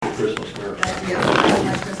Christmas miracle.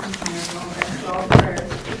 Yeah, Christmas miracle. That's all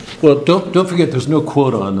prayers. Well, don't forget, there's no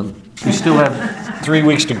quote on them. We still have 3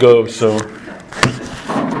 weeks to go, so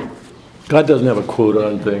God doesn't have a quote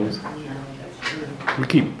on things. We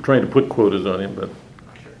keep trying to put quotas on him, but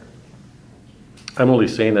I'm only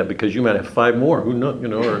saying that because you might have 5 more. Who knows?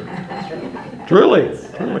 Or truly.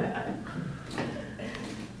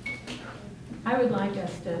 I would like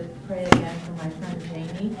us to pray again for my friend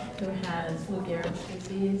Jamie, who has Lou Gehrig's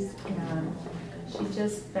disease. She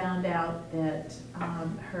just found out that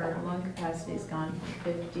her lung capacity's gone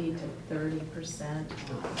from 50 to 30%.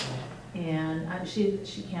 And she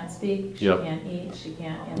can't speak, she can't eat, she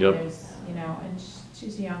can't, and there's, and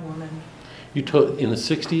she's a young woman. You told in the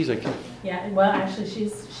 60s? I can't. Yeah, well, actually,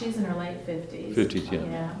 she's in her late 50s. 50s,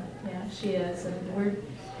 yeah. Yeah, she is, and we're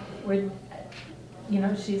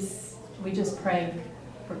we just pray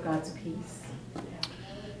for God's peace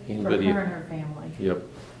Anybody? For her and her family. Yep.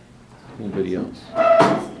 Anybody else?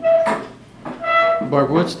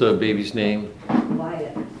 Barb, what's the baby's name?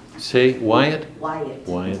 Wyatt. Say Wyatt? Wyatt.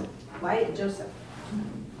 Wyatt. Wyatt Joseph.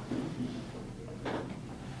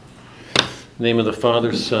 Name of the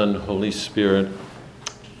Father, Son, Holy Spirit.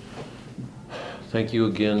 Thank you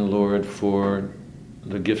again, Lord, for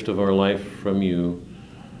the gift of our life from you,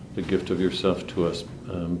 the gift of yourself to us,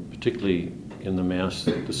 particularly in the Mass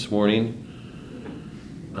this morning.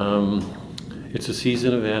 It's a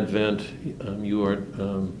season of Advent.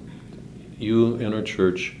 You and our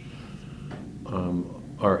church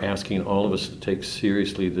are asking all of us to take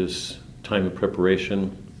seriously this time of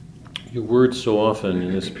preparation. Your words so often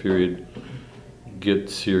in this period get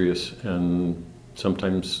serious and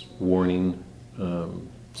sometimes warning,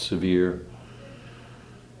 severe.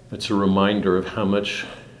 It's a reminder of how much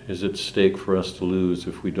is at stake for us to lose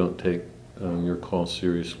if we don't take your call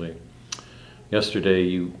seriously. Yesterday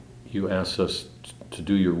you asked us to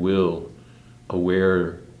do your will,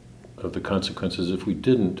 aware of the consequences if we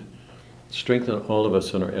didn't. Strengthen all of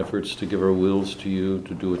us in our efforts to give our wills to you,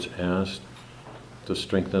 to do what's asked, to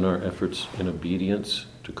strengthen our efforts in obedience,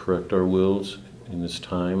 to correct our wills in this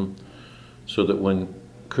time, so that when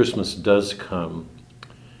Christmas does come,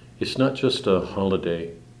 it's not just a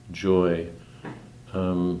holiday joy.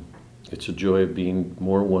 It's a joy of being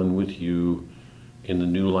more one with you in the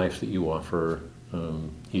new life that you offer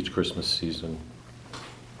each Christmas season.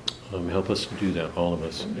 Help us to do that, all of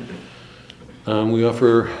us. We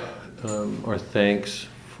offer our thanks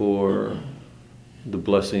for the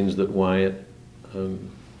blessings that Wyatt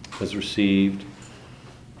has received.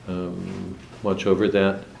 Watch over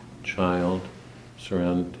that child,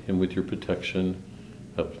 surround him with your protection,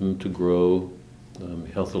 help him to grow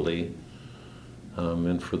healthily,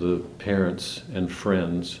 and for the parents and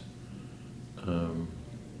friends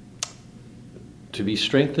to be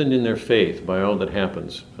strengthened in their faith by all that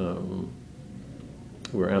happens.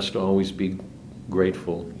 We're asked to always be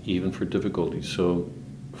grateful, even for difficulties. So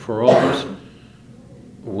for all of us,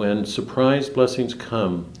 when surprise blessings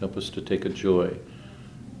come, help us to take a joy.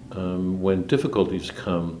 When difficulties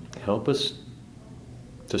come, help us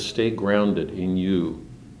to stay grounded in you.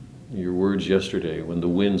 Your words yesterday, when the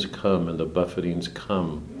winds come and the buffetings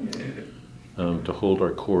come, to hold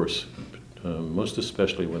our course, most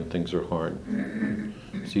especially when things are hard.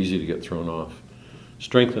 It's easy to get thrown off.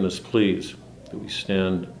 Strengthen us, please, that we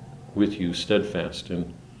stand with you steadfast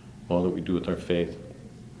in all that we do with our faith.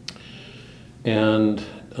 And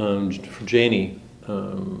for Janie,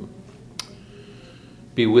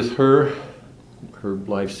 be with her. Her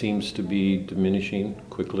life seems to be diminishing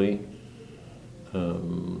quickly.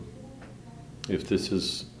 If this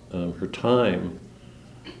is her time,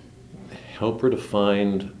 help her to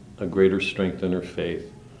find a greater strength in her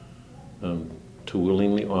faith, to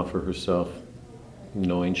willingly offer herself,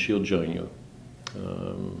 knowing she'll join you.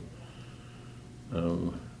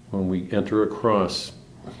 When we enter a cross,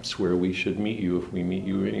 it's where we should meet you, if we meet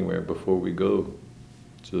you anywhere before we go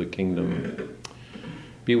to the kingdom.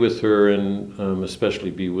 Be with her, and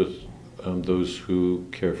especially be with those who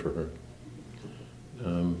care for her.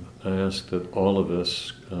 I ask that all of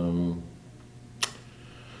us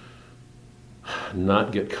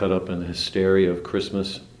not get caught up in the hysteria of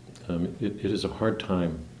Christmas. It is a hard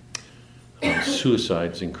time.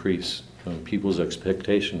 Suicides increase. People's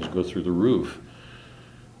expectations go through the roof.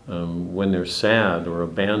 When they're sad or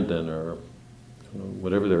abandoned or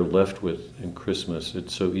whatever they're left with in Christmas,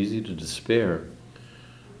 it's so easy to despair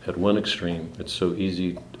at one extreme. It's so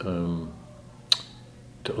easy to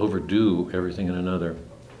overdo everything in another.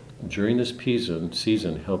 During this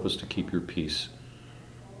season, help us to keep your peace,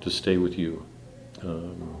 to stay with you,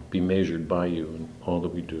 be measured by you in all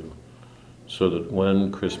that we do, so that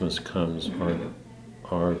when Christmas comes,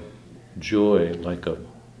 our joy like a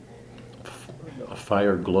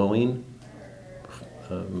fire glowing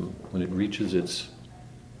when it reaches its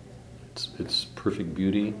perfect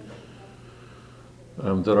beauty,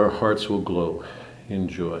 that our hearts will glow in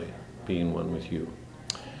joy, being one with you.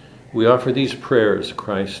 We offer these prayers,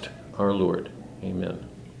 Christ our Lord. Amen.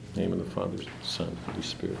 In the name of the Father, Son, and Holy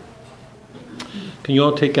Spirit. Can you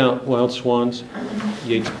all take out Wild Swans,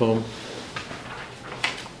 Yeats' poem?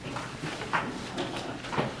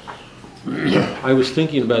 I was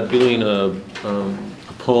thinking about doing a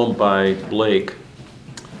poem by Blake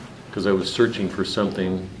because I was searching for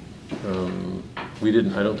something.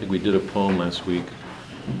 I don't think we did a poem last week.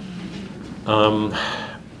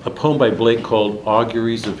 A poem by Blake called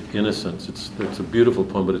Auguries of Innocence. It's a beautiful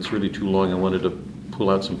poem, but it's really too long. I wanted to pull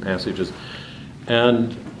out some passages.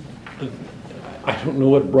 And I don't know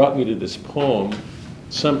what brought me to this poem.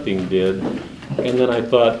 Something did. And then I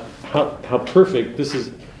thought, how perfect. This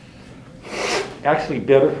is actually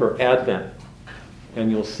better for Advent. And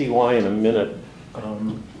you'll see why in a minute.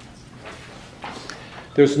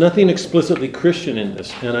 There's nothing explicitly Christian in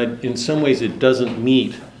this. And in some ways it doesn't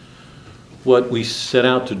meet what we set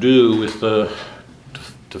out to do with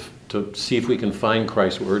to see if we can find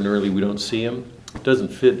Christ where ordinarily we don't see him. It doesn't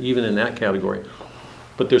fit even in that category.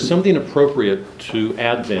 But there's something appropriate to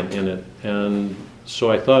Advent in it. And so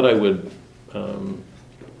I thought I would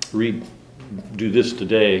do this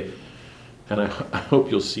today. And I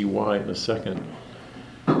hope you'll see why in a second.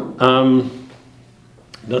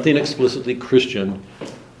 Nothing explicitly Christian.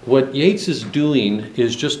 What Yeats is doing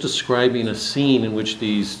is just describing a scene in which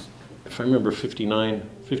these, if I remember,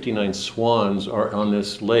 59 swans are on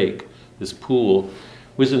this lake, this pool,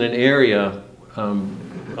 was in an area,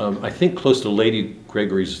 I think close to Lady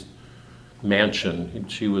Gregory's mansion.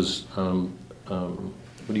 She was, what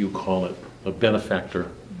do you call it, a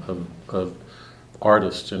benefactor of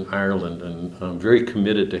artists in Ireland, and very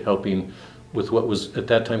committed to helping with what was at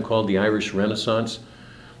that time called the Irish Renaissance.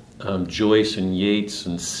 Joyce and Yeats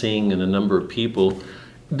and Synge and a number of people.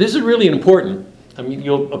 This is really important. I mean,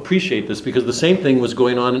 you'll appreciate this because the same thing was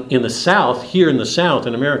going on in the South, here in the South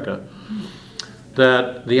in America,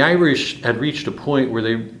 that the Irish had reached a point where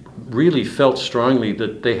they really felt strongly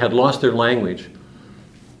that they had lost their language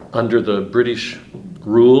under the British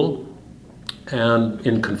rule and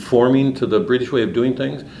in conforming to the British way of doing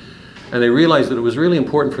things. And they realized that it was really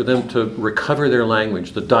important for them to recover their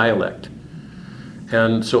language, the dialect.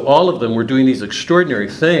 And so all of them were doing these extraordinary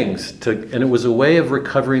things, and it was a way of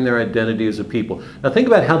recovering their identity as a people. Now think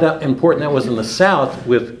about how important that was in the South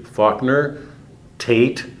with Faulkner,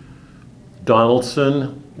 Tate,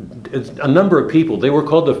 Donaldson, a number of people. They were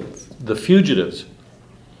called the fugitives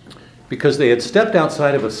because they had stepped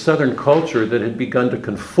outside of a Southern culture that had begun to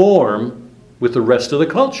conform with the rest of the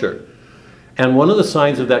culture. And one of the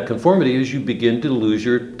signs of that conformity is you begin to lose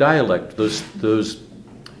your dialect, those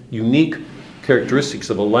unique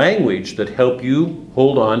characteristics of a language that help you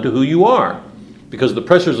hold on to who you are, because the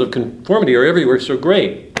pressures of conformity are everywhere so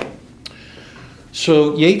great.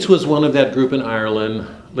 So Yeats was one of that group in Ireland.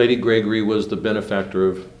 Lady Gregory was the benefactor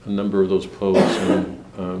of a number of those poets.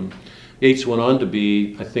 And Yeats went on to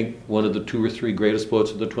be, I think, one of the 2 or 3 greatest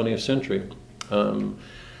poets of the 20th century.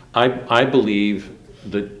 I believe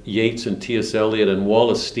that Yeats and T.S. Eliot and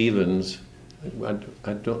Wallace Stevens,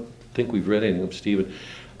 I don't think we've read anything of Stephen,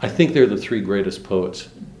 I think they're the 3 greatest poets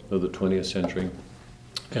of the 20th century.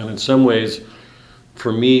 And in some ways,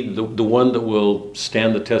 for me, the one that will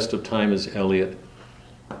stand the test of time is Eliot,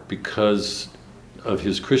 because of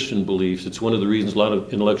his Christian beliefs. It's one of the reasons a lot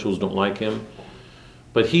of intellectuals don't like him.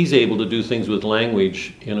 But he's able to do things with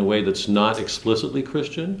language in a way that's not explicitly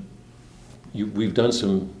Christian. We've done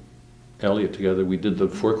some Eliot together. We did the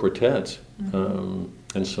 4 quartets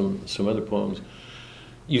and some other poems.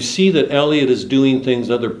 You see that Eliot is doing things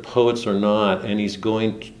other poets are not, and he's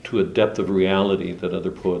going to a depth of reality that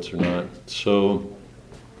other poets are not. So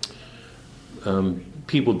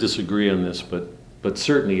people disagree on this, but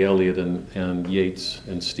certainly Eliot and Yeats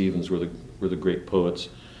and Stevens were the great poets.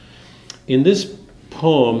 In this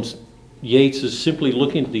poem, Yeats is simply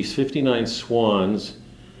looking at these 59 swans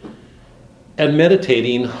and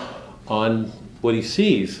meditating on what he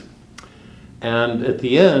sees. And at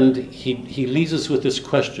the end, he leaves us with this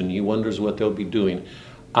question. He wonders what they'll be doing.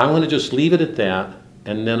 I want to just leave it at that,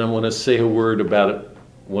 and then I want to say a word about it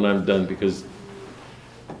when I'm done, because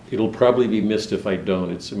it'll probably be missed if I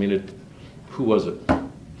don't. Who was it?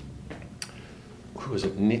 Who was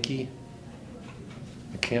it? Nikki?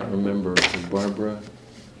 I can't remember. Barbara?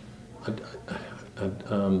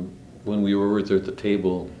 When we were with her at the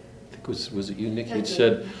table, I think was it you, Nikki?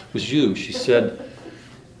 It was you. She said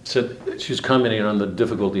said she was commenting on the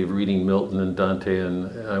difficulty of reading Milton and Dante,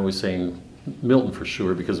 and I was saying Milton for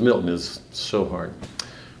sure, because Milton is so hard.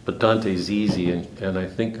 But Dante's easy, and I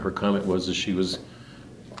think her comment was, as she was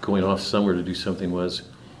going off somewhere to do something, was,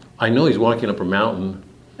 I know he's walking up a mountain.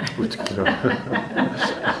 Which, you know,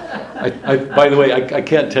 by the way, I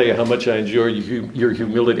can't tell you how much I enjoy your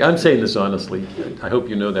humility. I'm saying this honestly. I hope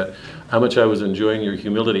you know that, how much I was enjoying your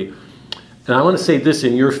humility. And I want to say this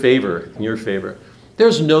in your favor.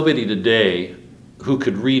 There's nobody today who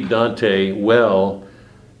could read Dante well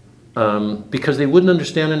because they wouldn't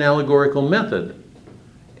understand an allegorical method.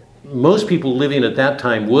 Most people living at that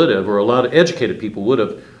time would have, or a lot of educated people would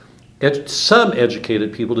have. Some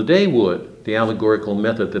educated people today would, the allegorical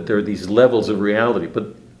method, that there are these levels of reality.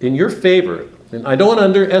 But in your favor, and I don't want to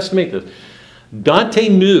underestimate this, Dante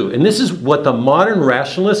knew, and this is what the modern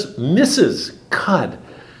rationalist misses. God,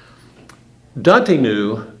 Dante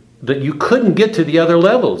knew that you couldn't get to the other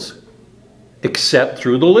levels except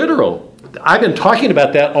through the literal. I've been talking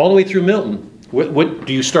about that all the way through Milton. What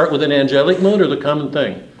do you start with, an angelic mode or the common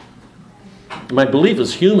thing? My belief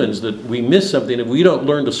as humans that we miss something if we don't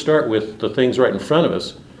learn to start with the things right in front of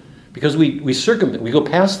us, because we go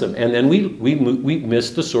past them, and then we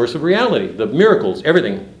miss the source of reality, the miracles,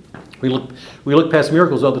 everything. We look past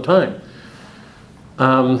miracles all the time.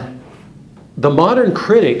 The modern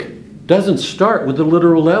critic doesn't start with the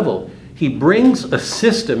literal level. He brings a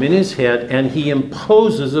system in his head and he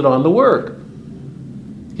imposes it on the work.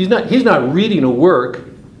 He's not reading a work.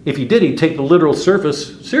 If he did, he'd take the literal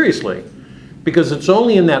surface seriously, because it's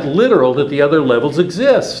only in that literal that the other levels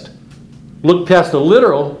exist. Look past the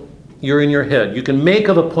literal, you're in your head. You can make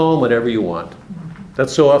of a poem whatever you want.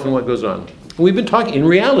 That's so often what goes on. We've been talking, in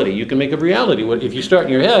reality, you can make of reality. If you start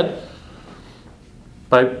in your head,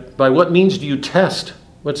 by what means do you test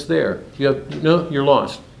what's there? You're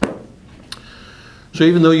lost. So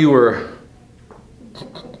even though you were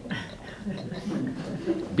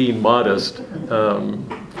being modest,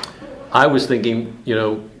 I was thinking,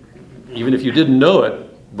 even if you didn't know it,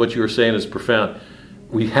 what you were saying is profound.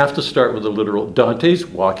 We have to start with the literal. Dante's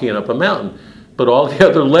walking up a mountain, but all the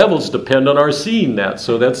other levels depend on our seeing that.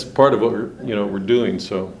 So that's part of what we're doing.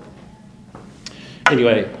 So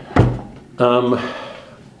anyway,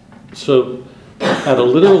 so at a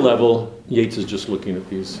literal level, Yeats is just looking at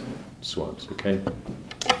these swans. Okay,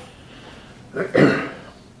 the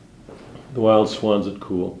wild swans at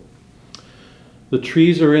cool. The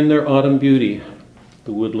trees are in their autumn beauty.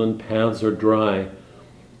 The woodland paths are dry.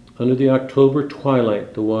 Under the October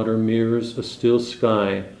twilight, the water mirrors a still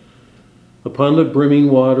sky. Upon the brimming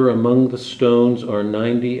water, among the stones, are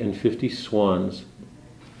 90 and 50 swans.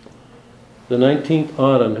 The 19th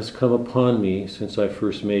autumn has come upon me since I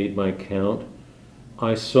first made my count.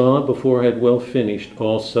 I saw, before I had well finished,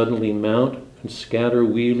 all suddenly mount and scatter,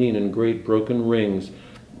 wheeling in great broken rings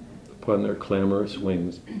upon their clamorous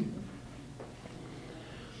wings.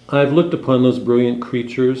 I have looked upon those brilliant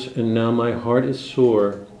creatures, and now my heart is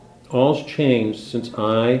sore. All's changed since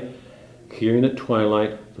I, hearing at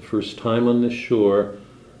twilight, the first time on this shore,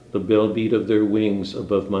 the bell beat of their wings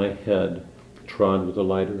above my head, trod with a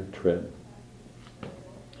lighter tread.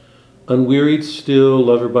 Unwearied still,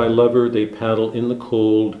 lover by lover, they paddle in the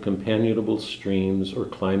cold, companionable streams, or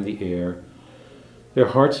climb the air. Their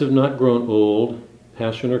hearts have not grown old,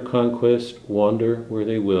 passion or conquest wander where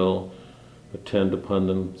they will, attend upon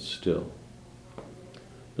them still.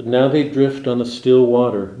 But now they drift on the still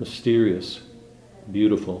water, mysterious,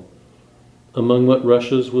 beautiful. Among what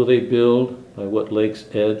rushes will they build? By what lake's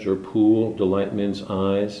edge or pool delight men's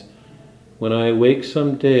eyes? When I awake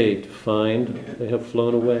some day to find they have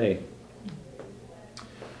flown away.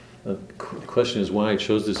 The question is why I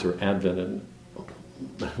chose this for Advent, and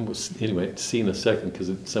anyway, see in a second, because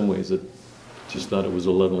in some ways it just thought it was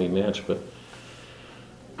a lovely match, but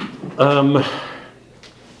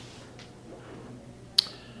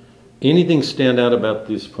anything stand out about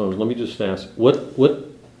these poems? Let me just ask, what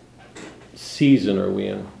season are we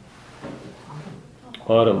in?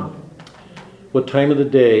 Autumn. What time of the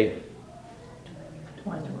day?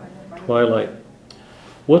 Twilight.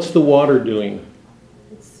 What's the water doing?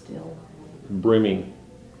 It's still. Brimming.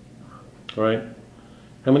 All right.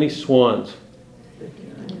 How many swans?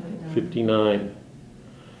 59.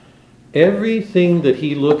 Everything that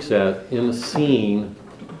he looks at in the scene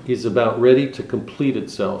is about ready to complete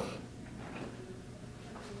itself.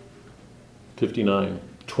 59.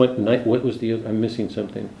 What was the other? I'm missing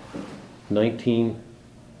something. 19.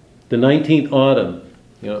 The 19th autumn.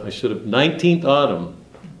 I should have. 19th autumn.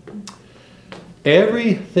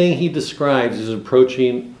 Everything he describes is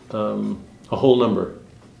approaching a whole number.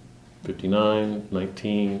 59,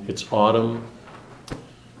 19. It's autumn.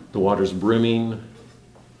 The water's brimming.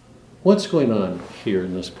 What's going on here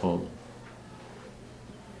in this poem?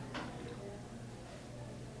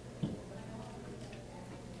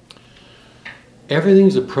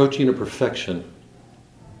 Everything's approaching a perfection.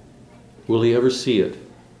 Will he ever see it?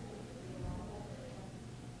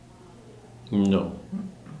 No.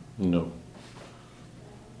 No.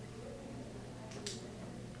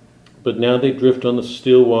 But now they drift on the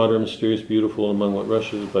still water, mysterious, beautiful, among what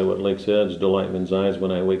rushes by what lake's edge, delight men's eyes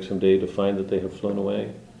when I awake someday to find that they have flown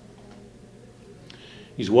away.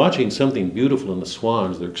 He's watching something beautiful in the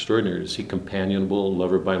swans. They're extraordinary to see, companionable,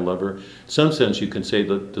 lover by lover. In some sense, you can say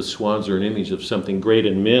that the swans are an image of something great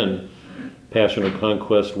in men. Passion or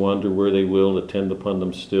conquest, wander where they will, attend upon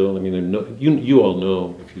them still. I mean, you all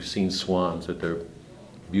know, if you've seen swans, that they're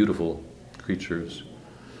beautiful creatures.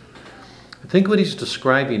 I think what he's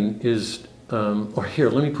describing is, or here,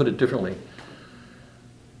 let me put it differently.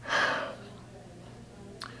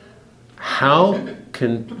 How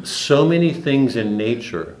can so many things in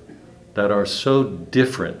nature that are so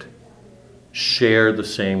different share the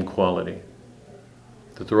same quality?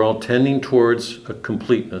 That they're all tending towards a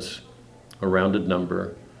completeness, a rounded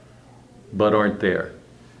number, but aren't there.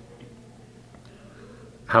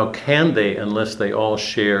 How can they unless they all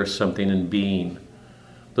share something in being?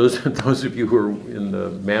 Those of you who were in the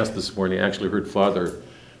Mass this morning actually heard Father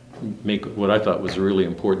make what I thought was a really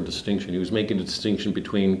important distinction. He was making a distinction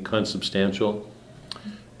between consubstantial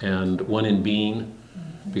and one in being,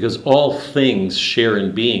 because all things share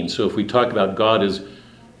in being. So if we talk about God as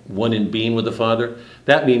one in being with the Father,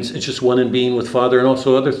 that means it's just one in being with Father and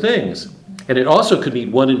also other things. And it also could be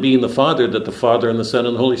one in being the Father, that the Father and the Son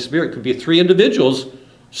and the Holy Spirit could be three individuals,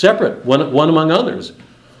 separate, one among others.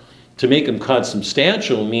 To make them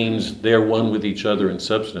consubstantial means they're one with each other in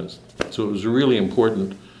substance. So it was really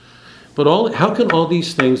important. But how can all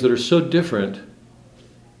these things that are so different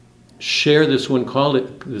share this one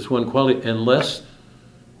quality unless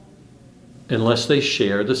they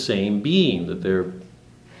share the same being, that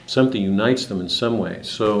something unites them in some way.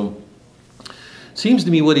 So it seems to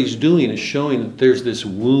me what he's doing is showing that there's this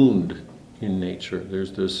wound in nature.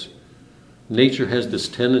 Nature has this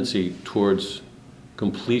tendency towards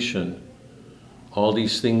completion. All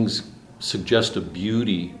these things suggest a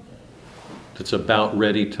beauty that's about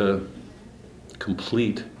ready to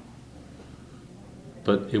complete,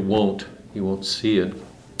 but it won't. You won't see it.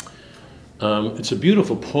 It's a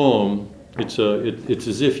beautiful poem. It's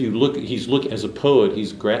as if as a poet.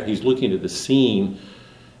 He's looking at the scene,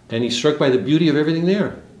 and he's struck by the beauty of everything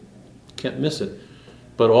there. Can't miss it.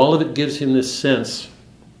 But all of it gives him this sense.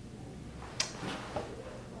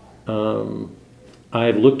 I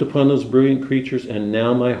have looked upon those brilliant creatures, and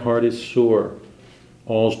now my heart is sore.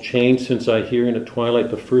 All's changed since I hear in at twilight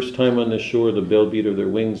the first time on the shore the bell beat of their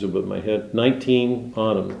wings above my head. 19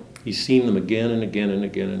 autumn. He's seen them again and again and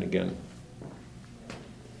again and again.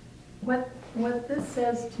 What this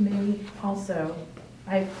says to me also,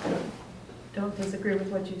 I don't disagree with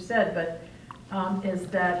what you said, but is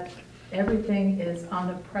that everything is on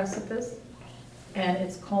the precipice, and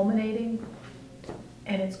it's culminating,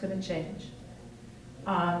 and it's going to change.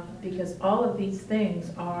 Because all of these things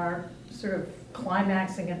are sort of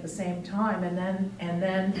climaxing at the same time, and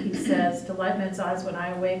then he says, delight men's eyes when I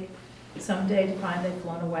awake someday to find they've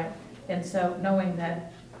flown away. And so knowing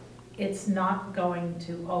that it's not going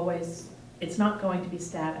to be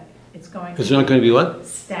static. It's not going to be what?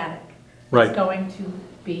 Static. Right. It's going to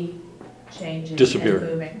be changing. Disappear. And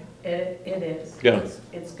moving. It is. Yeah.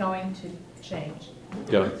 It's going to change.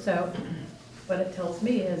 Yeah. So what it tells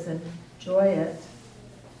me is enjoy it.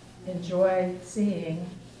 Enjoy seeing.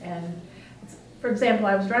 And for example,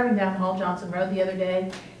 I was driving down Hall Johnson Road the other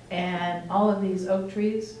day, and all of these oak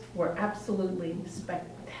trees were absolutely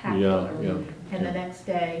spectacular. Yeah. And the next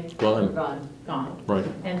day, Gone. gone. Right.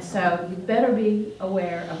 And so you better be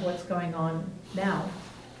aware of what's going on now,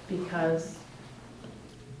 because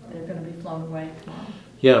they're going to be flown away tomorrow.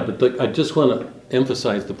 Yeah, but I just want to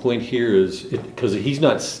emphasize the point here is, because he's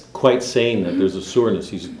not quite saying that there's a soreness.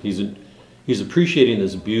 He's appreciating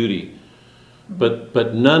this beauty,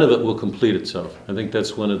 but none of it will complete itself. I think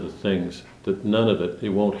that's one of the things, that none of it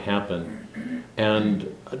won't happen.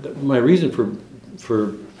 And my reason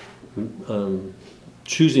for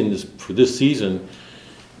choosing this for this season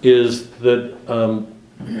is that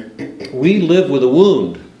we live with a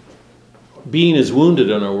wound. Being is wounded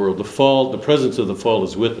in our world. The presence of the fall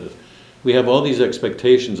is with us. We have all these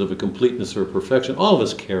expectations of a completeness or a perfection. All of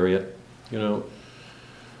us carry it,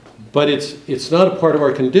 but it's not a part of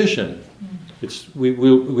our condition.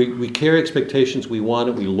 We carry expectations. We want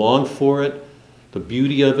it. We long for it. The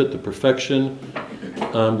beauty of it, the perfection.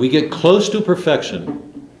 We get close to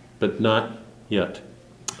perfection, but not yet.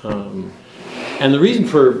 And the reason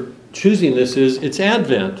for choosing this is it's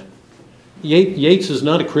Advent. Yeats is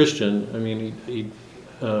not a Christian. I mean,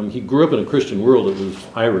 he grew up in a Christian world. It was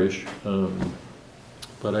Irish,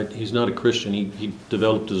 but he's not a Christian. He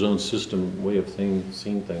developed his own system, way of seeing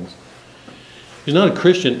things. He's not a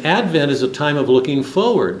Christian. Advent is a time of looking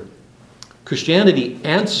forward. Christianity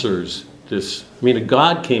answers this. I mean, a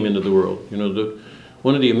God came into the world.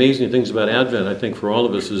 One of the amazing things about Advent, I think, for all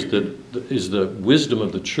of us is the wisdom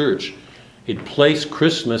of the church. It placed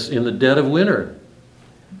Christmas in the dead of winter.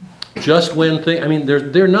 Just when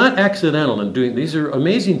they're not accidental in doing, these are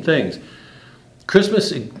amazing things.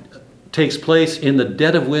 Christmas takes place in the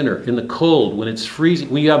dead of winter, in the cold, when it's freezing,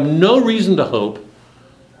 when you have no reason to hope,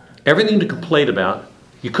 everything to complain about.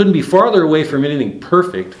 You couldn't be farther away from anything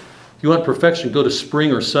perfect. If you want perfection, go to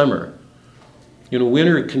spring or summer.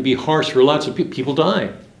 Winter can be harsh for lots of people. People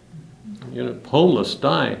die. Homeless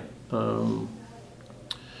die.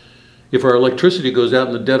 If our electricity goes out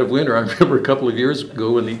in the dead of winter, I remember a couple of years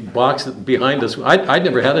ago when the box behind us, I'd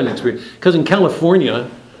never had an experience. Because in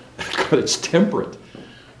California, God, it's temperate.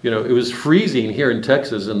 It was freezing here in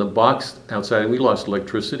Texas, and the box outside, and we lost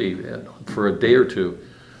electricity for a day or two.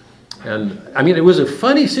 And it was a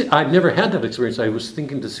funny. I'd never had that experience. I was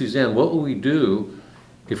thinking to Suzanne, what will we do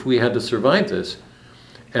if we had to survive this?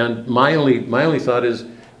 And my only thought is,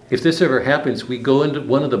 if this ever happens, we go into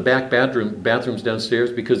one of the back bathrooms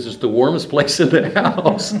downstairs because it's the warmest place in the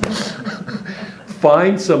house.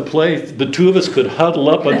 Find some place. The two of us could huddle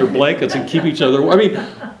up under blankets and keep each other warm.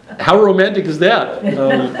 How romantic is that?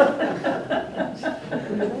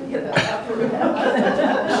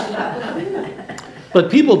 But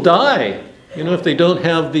people die, if they don't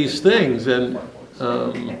have these things, and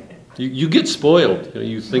you get spoiled.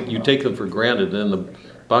 You think you take them for granted, and then the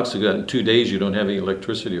box will go out in 2 days. You don't have any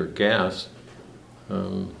electricity or gas.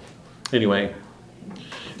 Anyway,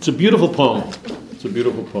 it's a beautiful poem. It's a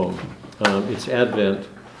beautiful poem. It's Advent.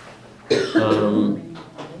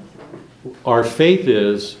 Our faith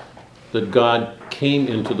is that God came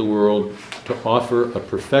into the world to offer a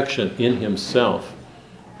perfection in himself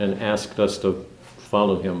and asked us to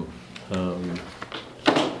follow him.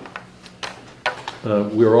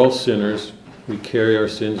 We're all sinners. We carry our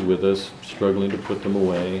sins with us, struggling to put them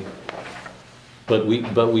away. But we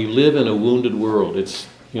live in a wounded world.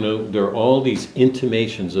 There are all these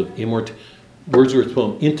intimations of Wordsworth's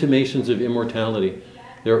poem, intimations of immortality.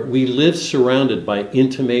 We live surrounded by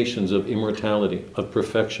intimations of immortality, of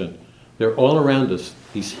perfection. They're all around us,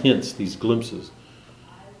 these hints, these glimpses.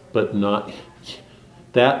 But not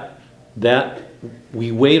that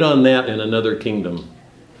we wait on that in another kingdom.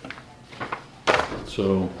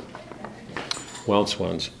 So, wild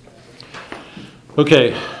swans.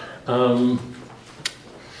 Okay,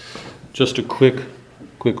 just a quick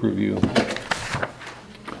review.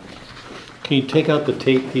 Can you take out the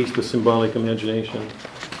tape piece, the symbolic imagination?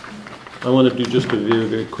 I want to do just a very,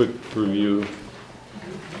 very quick review.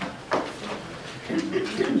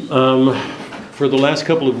 For the last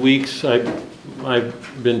couple of weeks,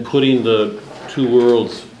 I've been putting the two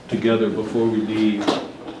worlds together before we leave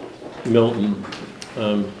Milton,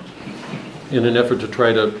 in an effort to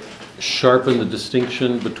try to sharpen the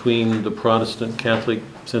distinction between the Protestant Catholic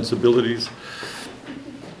sensibilities.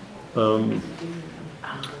 By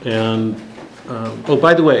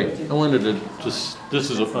the way, I wanted to this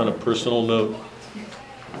is on a personal note.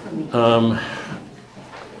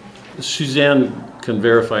 Suzanne can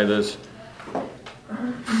verify this.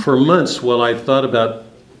 For months, while I thought about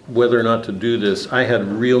whether or not to do this, I had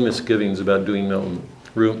real misgivings about doing Milton.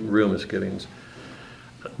 Real misgivings.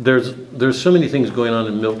 There's so many things going on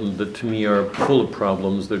in Milton that to me are full of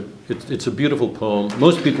problems. It's a beautiful poem.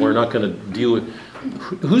 Most people are not going to deal with.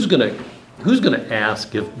 Who's going to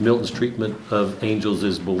ask if Milton's treatment of angels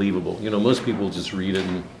is believable? Most people just read it,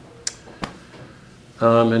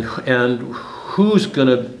 and who's going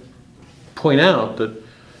to point out that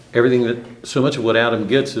everything that so much of what Adam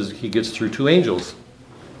gets is he gets through two angels?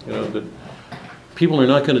 That people are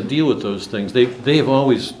not going to deal with those things. They have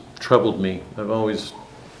always troubled me.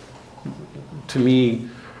 To me,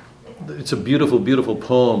 it's a beautiful, beautiful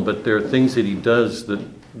poem, but there are things that he does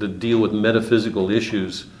that deal with metaphysical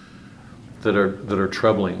issues that are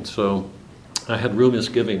troubling. So I had real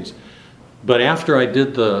misgivings. But after I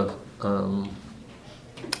did the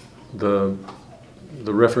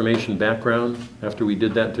Reformation background, after we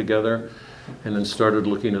did that together, and then started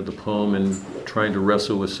looking at the poem and trying to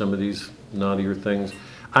wrestle with some of these knottier things,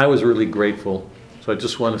 I was really grateful. So I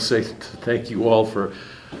just want to say thank you all for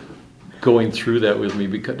going through that with me,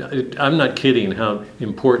 because I'm not kidding how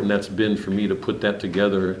important that's been for me to put that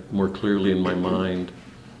together more clearly in my mind.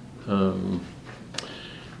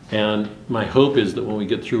 And my hope is that when we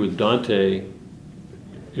get through with Dante,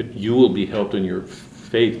 you will be helped in your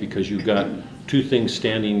faith because you've got two things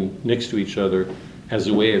standing next to each other as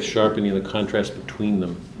a way of sharpening the contrast between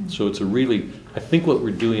them. So it's I think what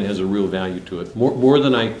we're doing has a real value to it, more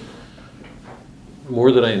than I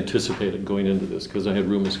anticipated going into this, because I had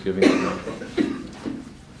real misgivings about it. I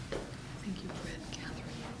think you read Catherine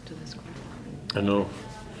to this group. I know.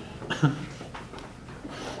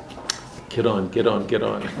 Get on.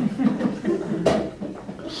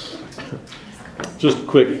 Just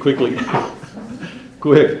quickly.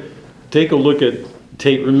 Take a look at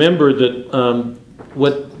Tate. Remember that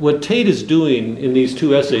what Tate is doing in these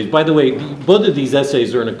two essays, by the way, both of these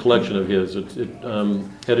essays are in a collection of his. It's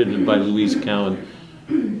edited by Louise Cowan.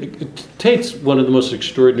 Tate's one of the most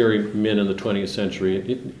extraordinary men in the 20th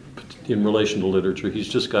century in relation to literature. He's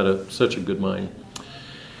just got such a good mind.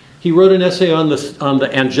 He wrote an essay on the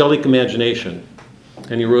angelic imagination,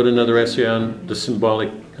 and he wrote another essay on the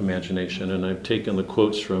symbolic imagination, and I've taken the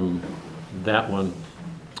quotes from that one.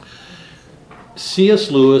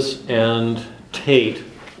 C.S. Lewis and Tate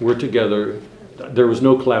were together. There was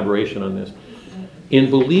no collaboration on this,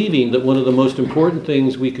 in believing that one of the most important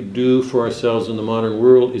things we could do for ourselves in the modern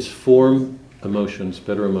world is form emotions,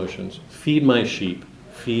 better emotions. Feed my sheep.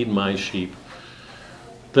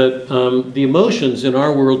 That the emotions in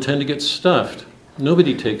our world tend to get stuffed.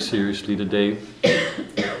 Nobody takes seriously today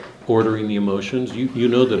ordering the emotions. You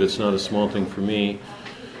know that it's not a small thing for me.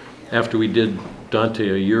 After we did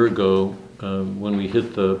Dante a year ago, when we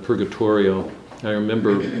hit the Purgatorio, I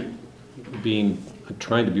remember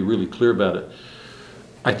trying to be really clear about it.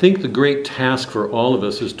 I think the great task for all of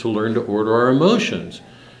us is to learn to order our emotions.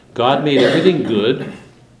 God made everything good.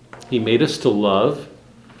 He made us to love.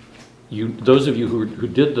 Those of you who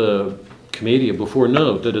did the Commedia before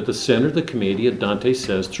know that at the center of the Commedia, Dante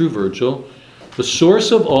says, through Virgil, the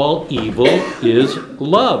source of all evil is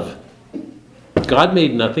love. God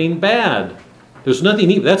made nothing bad. There's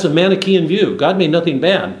nothing evil. That's a Manichaean view. God made nothing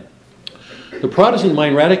bad. The Protestant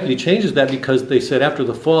mind radically changes that because they said after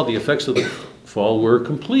the fall, the effects of the fall were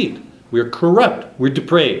complete. We're corrupt. We're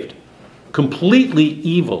depraved. Completely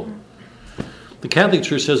evil. The Catholic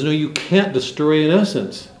Church says, no, you can't destroy an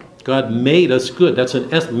essence. God made us good. That's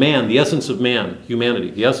man, the essence of man,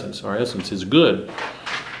 humanity, our essence is good.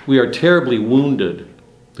 We are terribly wounded.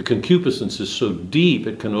 The concupiscence is so deep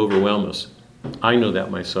it can overwhelm us. I know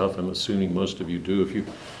that myself. I'm assuming most of you do.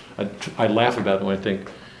 I laugh about it when I think,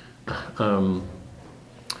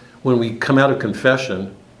 when we come out of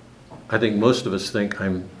confession, I think most of us think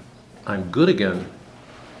I'm good again.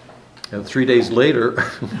 And 3 days later,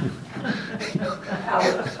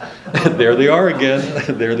 there they are again.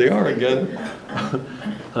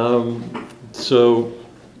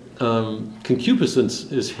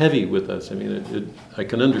 Concupiscence is heavy with us. I mean, I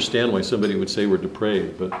can understand why somebody would say we're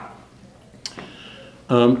depraved, but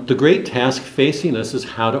the great task facing us is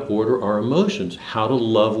how to order our emotions, how to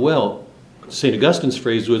love well. St. Augustine's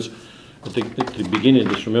phrase was, I think at the beginning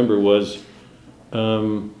of this, remember, was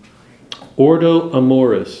ordo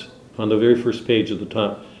amoris, on the very first page at the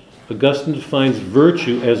top. Augustine defines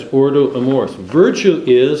virtue as ordo amoris. Virtue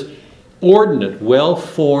is ordinate,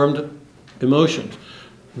 well-formed emotions.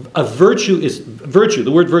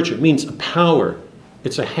 The word virtue means a power.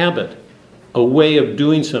 It's a habit, a way of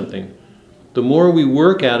doing something. The more we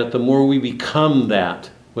work at it, the more we become that,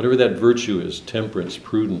 whatever that virtue is, temperance,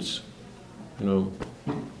 prudence,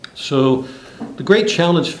 So the great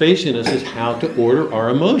challenge facing us is how to order our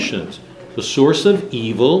emotions. The source of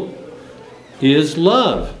evil is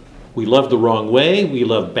love. We love the wrong way. We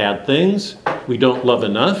love bad things. We don't love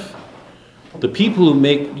enough. The people who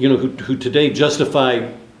make, who today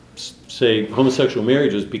justify, say, homosexual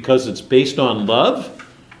marriages because it's based on love,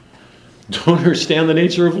 don't understand the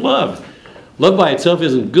nature of love. Love by itself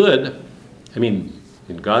isn't good. I mean,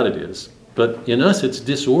 in God it is. But in us it's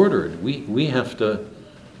disordered. We have to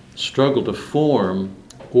struggle to form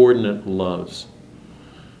ordinate loves.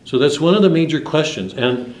 So that's one of the major questions.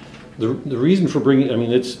 And the reason for bringing,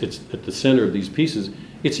 it's at the center of these pieces.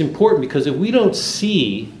 It's important because if we don't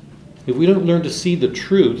learn to see the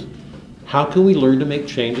truth, how can we learn to make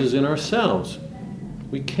changes in ourselves?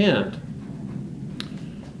 We can't.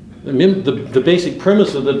 The basic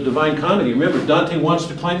premise of the Divine Comedy, remember, Dante wants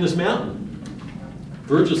to climb this mountain.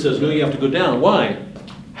 Virgil says, no, you have to go down. Why?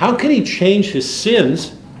 How can he change his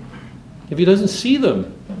sins if he doesn't see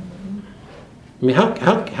them? I mean,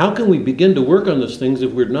 how can we begin to work on those things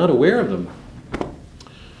if we're not aware of them?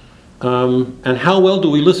 And how well do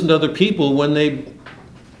we listen to other people when they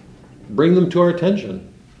bring them to our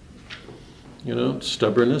attention?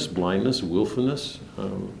 Stubbornness, blindness, willfulness.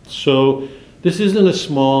 So this isn't a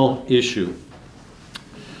small issue.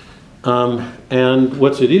 And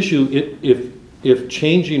what's at issue, if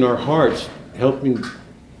changing our hearts,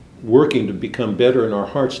 working to become better in our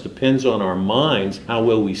hearts depends on our minds, how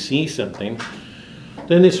well we see something,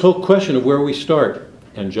 then this whole question of where we start,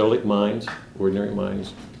 angelic minds, ordinary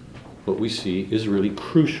minds, what we see is really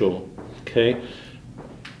crucial. Okay?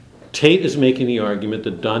 Tate is making the argument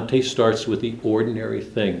that Dante starts with the ordinary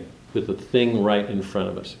thing, with the thing right in front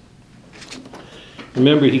of us.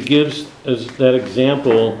 Remember, he gives as that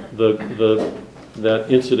example that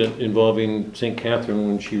incident involving St. Catherine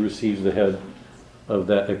when she receives the head of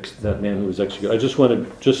that man who was executed. I just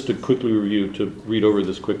wanted to quickly review, to read over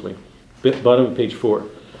this quickly. Bottom of page 4.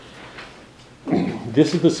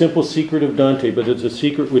 This is the simple secret of Dante, but it's a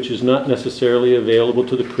secret which is not necessarily available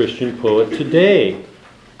to the Christian poet today.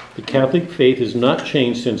 The Catholic faith has not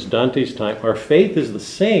changed since Dante's time. Our faith is the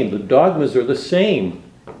same. The dogmas are the same.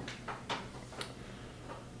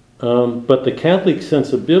 But the Catholic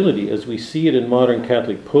sensibility, as we see it in modern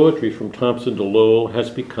Catholic poetry from Thompson to Lowell, has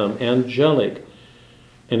become angelic.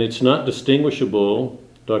 And it's not distinguishable,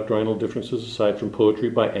 doctrinal differences aside, from poetry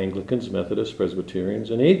by Anglicans, Methodists,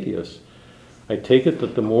 Presbyterians, and atheists. I take it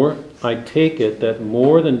that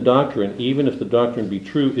more than doctrine, even if the doctrine be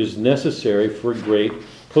true, is necessary for great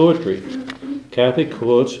poetry. Catholic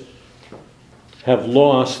poets have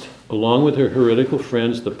lost, along with their heretical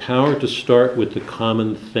friends, the power to start with the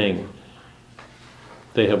common thing.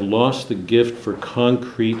 They have lost the gift for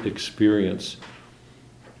concrete experience.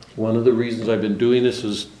 One of the reasons I've been doing this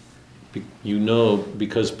is,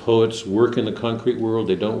 because poets work in the concrete world,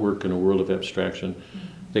 they don't work in a world of abstraction.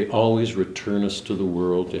 They always return us to the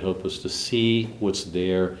world to help us to see what's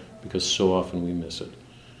there, because so often we miss it.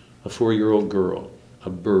 A 4-year-old girl, a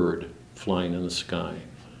bird flying in the sky,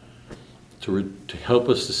 to help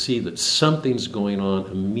us to see that something's going on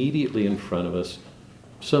immediately in front of us,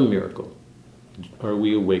 some miracle. Are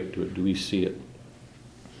we awake to it? Do we see it?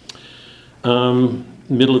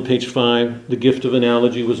 Middle of page 5, the gift of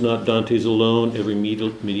analogy was not Dante's alone. Every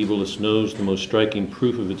medievalist knows the most striking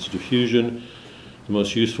proof of its diffusion. The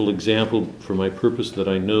most useful example for my purpose that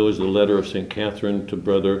I know is the letter of St. Catherine to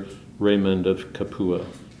Brother Raymond of Capua.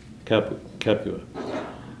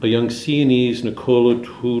 A young Sienese, Niccolò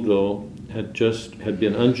Tudo, had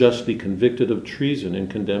been unjustly convicted of treason and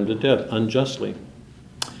condemned to death, unjustly.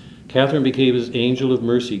 Catherine became his angel of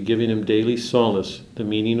mercy, giving him daily solace, the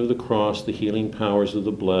meaning of the cross, the healing powers of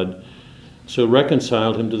the blood, so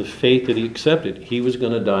reconciled him to the faith that he accepted. He was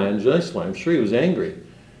going to die unjustly. I'm sure he was angry.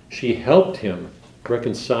 She helped him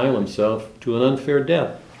reconcile himself to an unfair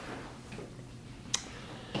death.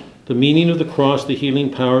 The meaning of the cross, the healing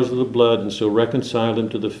powers of the blood, and so reconciled him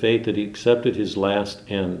to the faith that he accepted his last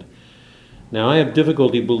end. Now I have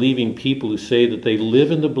difficulty believing people who say that they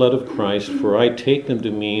live in the blood of Christ, for I take them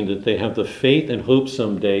to mean that they have the faith and hope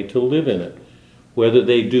someday to live in it. Whether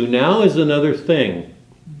they do now is another thing.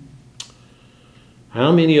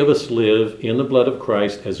 How many of us live in the blood of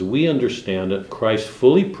Christ as we understand it, Christ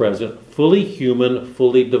fully present, fully human,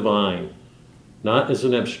 fully divine, not as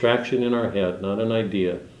an abstraction in our head, not an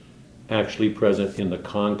idea, actually present in the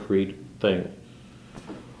concrete thing.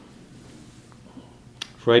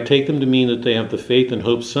 For I take them to mean that they have the faith and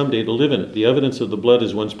hope someday to live in it. The evidence of the blood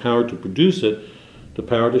is one's power to produce it, the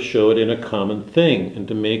power to show it in a common thing, and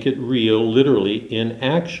to make it real, literally, in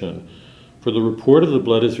action. For the report of the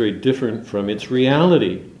blood is very different from its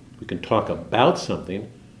reality. We can talk about something.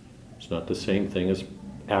 It's not the same thing as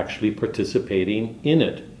actually participating in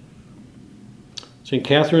it. St.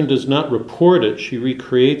 Catherine does not report it, she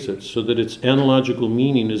recreates it, so that its analogical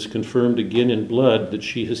meaning is confirmed again in blood that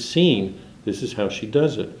she has seen. This is how she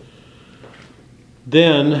does it.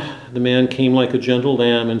 Then the man came like a gentle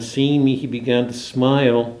lamb, and seeing me, he began to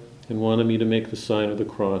smile and wanted me to make the sign of the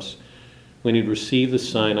cross. When he'd received the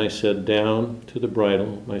sign, I said, "Down to the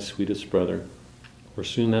bridle, my sweetest brother, for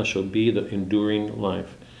soon thou shalt be the enduring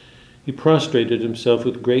life." He prostrated himself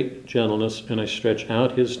with great gentleness, and I stretched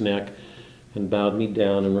out his neck and bowed me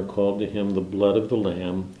down and recalled to him the blood of the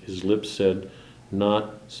Lamb. His lips said,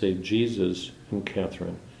 "Not save Jesus and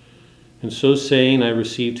Catherine." And so saying, I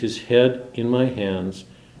received his head in my hands,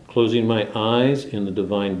 closing my eyes in the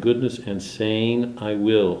divine goodness and saying, "I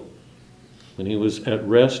will." When he was at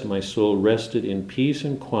rest, my soul rested in peace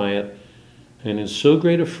and quiet, and in so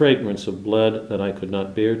great a fragrance of blood that I could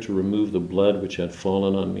not bear to remove the blood which had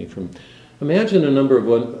fallen on me. Imagine a number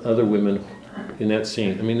of other women in that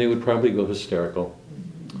scene. I mean, they would probably go hysterical.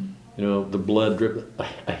 The blood drip,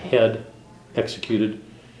 a head executed.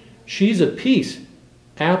 She's at peace.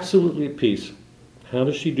 Absolutely at peace. How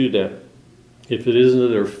does she do that? if it isn't that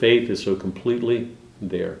their faith is so completely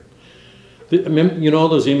there. You know all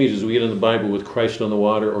those images we get in the Bible with Christ on the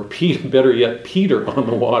water, or Peter, better yet, Peter on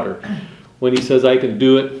the water, when he says, "I can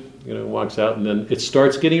do it," walks out, and then it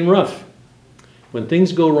starts getting rough. When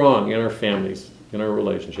things go wrong in our families, in our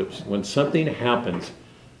relationships, when something happens,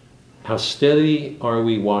 how steady are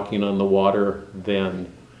we walking on the water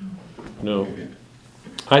then?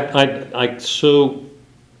 I'm so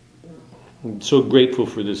grateful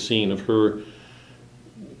for this scene of her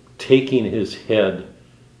taking his head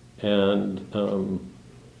and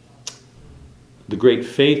the great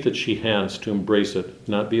faith that she has to embrace it,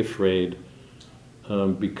 not be afraid,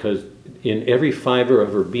 because in every fiber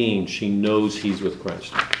of her being, she knows he's with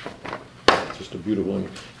Christ. It's just a beautiful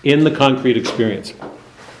image. In the concrete experience.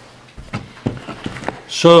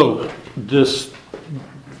 So, this,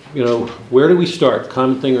 where do we start?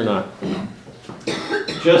 Common thing or not?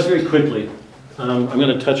 Just very quickly. I'm going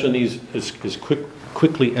to touch on these as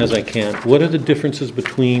quickly as I can. What are the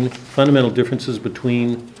fundamental differences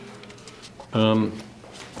between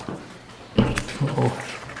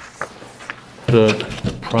the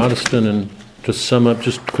Protestant and, to sum up,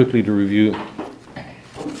 just quickly to review.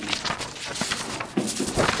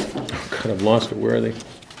 God, I've lost it. Where are they?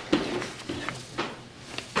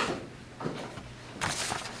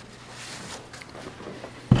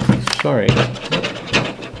 Sorry.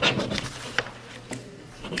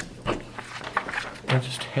 I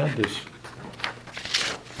just had this.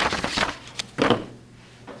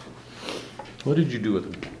 What did you do with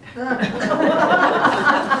them? Oh,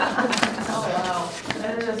 wow.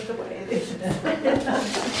 That's just the way it is.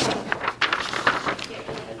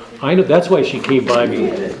 I know, that's why she came by me.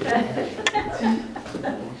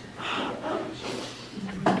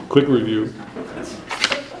 Quick review.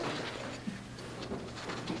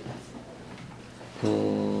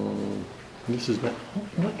 This is not,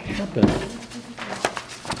 what happened?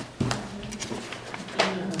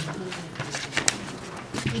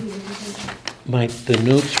 The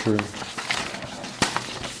notes for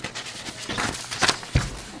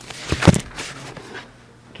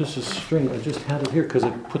this is strange. I just had it here because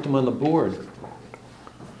I put them on the board.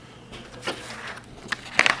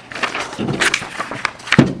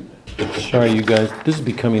 Sorry, you guys. This is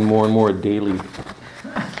becoming more and more a daily.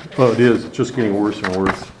 Oh, it is. It's just getting worse and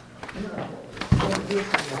worse.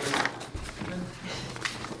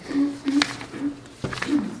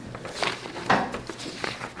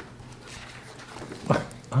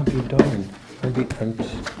 I'll be darned.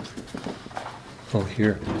 Oh,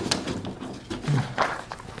 here.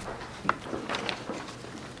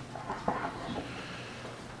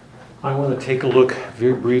 I want to take a look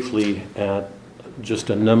very briefly at just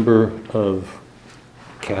a number of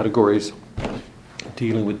categories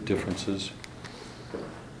dealing with differences.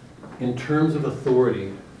 In terms of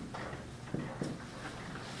authority,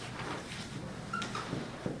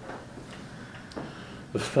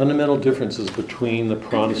 the fundamental differences between the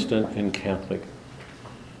Protestant and Catholic.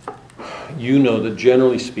 You know that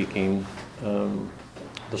generally speaking,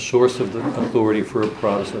 the source of the authority for a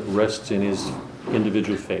Protestant rests in his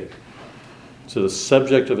individual faith. So the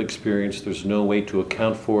subject of experience, there's no way to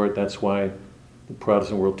account for it. That's why the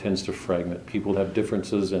Protestant world tends to fragment. People have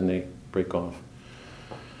differences and they break off.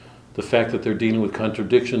 The fact that they're dealing with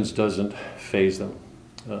contradictions doesn't faze them.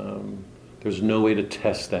 There's no way to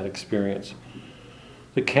test that experience.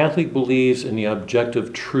 The Catholic believes in the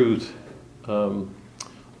objective truth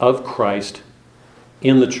of Christ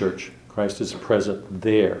in the church. Christ is present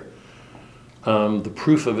there. The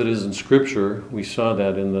proof of it is in Scripture. We saw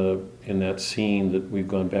that in that scene that we've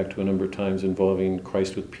gone back to a number of times involving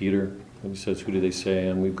Christ with Peter. And he says, "Who do they say?"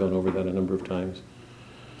 And we've gone over that a number of times.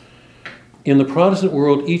 In the Protestant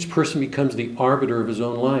world, each person becomes the arbiter of his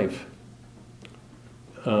own life.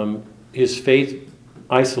 His faith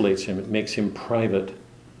isolates him. It makes him private.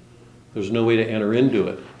 There's no way to enter into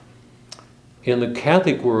it. In the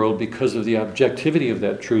Catholic world, because of the objectivity of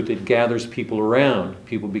that truth, it gathers people around.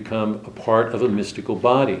 People become a part of a mystical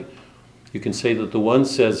body. You can say that the one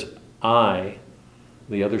says, "I,"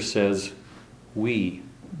 the other says, "we."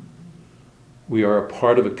 We are a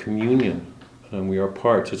part of a communion, and we are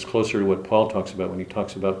parts. It's closer to what Paul talks about when he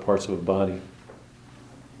talks about parts of a body.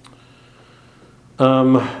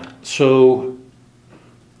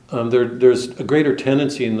 There's a greater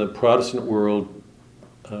tendency in the Protestant world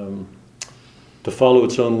to follow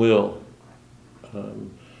its own will.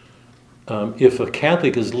 If a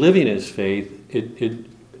Catholic is living his faith,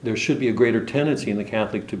 there should be a greater tendency in the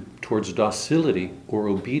Catholic towards docility or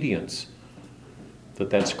obedience.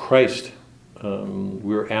 That's Christ.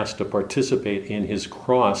 We're asked to participate in his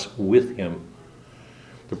cross with him.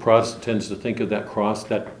 The Protestant tends to think of that cross,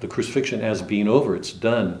 that the crucifixion, as being over. It's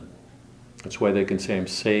done. That's why they can say, I'm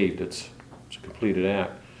saved. It's a completed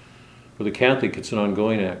act. For the Catholic, it's an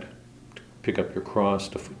ongoing act. To pick up your cross,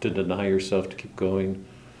 to deny yourself, to keep going.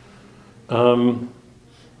 The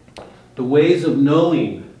ways of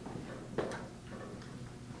knowing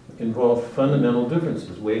involve fundamental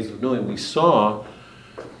differences. Ways of knowing. We saw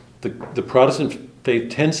the Protestant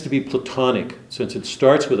faith tends to be Platonic, since it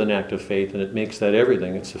starts with an act of faith and it makes that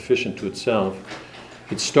everything. It's sufficient to itself.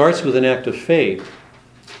 It starts with an act of faith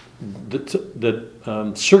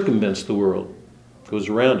that circumvents the world, goes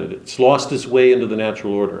around it. It's lost its way into the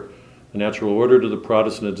natural order. The natural order to the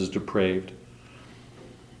Protestant is depraved.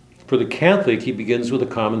 For the Catholic, he begins with a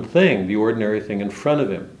common thing, the ordinary thing in front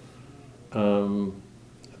of him.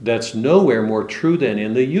 That's nowhere more true than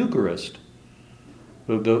in the Eucharist.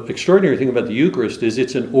 The extraordinary thing about the Eucharist is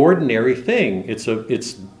it's an ordinary thing.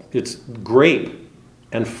 It's grape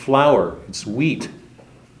and flour. It's wheat.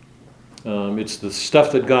 It's the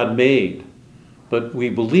stuff that God made. But we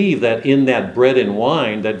believe that in that bread and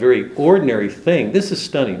wine, that very ordinary thing, this is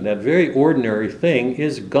stunning, that very ordinary thing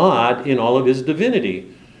is God in all of his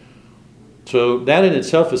divinity. So that in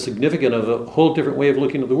itself is significant of a whole different way of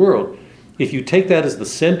looking at the world. If you take that as the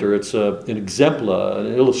center, it's an exemplar,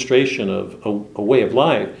 an illustration of a way of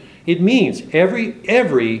life. It means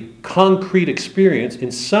every concrete experience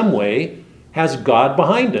in some way has God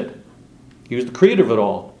behind it. He was the creator of it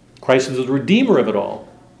all. Christ is the redeemer of it all.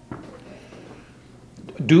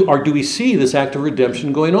 Do we see this act of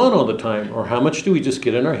redemption going on all the time? Or how much do we just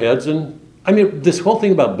get in our heads? And I mean, this whole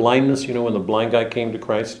thing about blindness, when the blind guy came to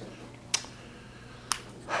Christ,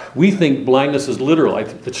 we think blindness is literal.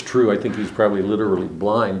 It's true. I think he's probably literally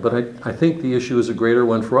blind. But I think the issue is a greater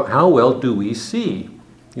one for how well do we see?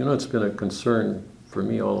 It's been a concern for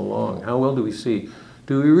me all along. How well do we see?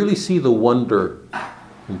 Do we really see the wonder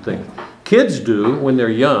in things? Kids do when they're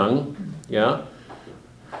young, yeah.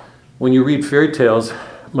 When you read fairy tales,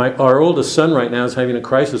 our oldest son right now is having a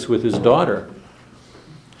crisis with his daughter.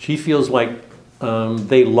 She feels like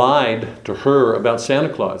they lied to her about Santa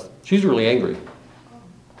Claus. She's really angry.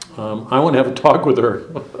 I want to have a talk with her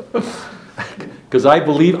because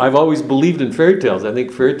I've always believed in fairy tales. I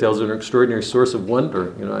think fairy tales are an extraordinary source of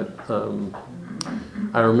wonder.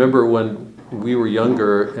 I remember when we were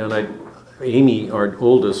younger, and Amy, our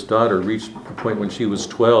oldest daughter, reached a point when she was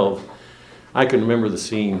 12. I can remember the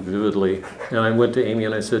scene vividly, and I went to Amy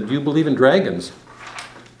and I said, "Do you believe in dragons?"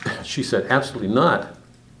 She said, "Absolutely not."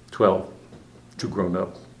 12, too grown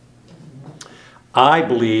up. I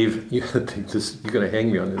believe, you're going to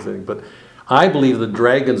hang me on this thing, but I believe that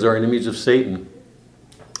dragons are an image of Satan.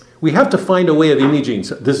 We have to find a way of imaging.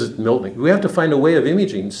 This is Milton. We have to find a way of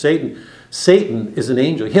imaging Satan. Satan is an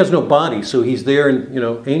angel. He has no body, so he's there, and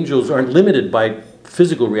angels aren't limited by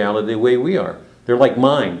physical reality the way we are. They're like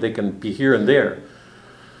mind. They can be here and there.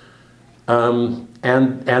 And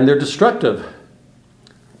they're destructive.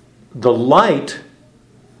 The light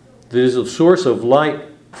that is a source of light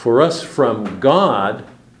for us from God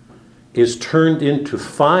is turned into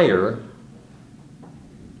fire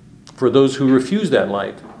for those who refuse that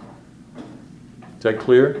light. Is that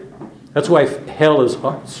clear? That's why hell is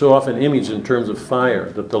so often imaged in terms of fire,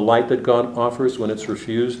 that the light that God offers when it's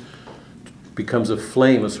refused becomes a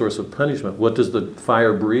flame, a source of punishment. What does the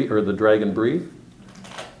fire breathe, or the dragon breathe?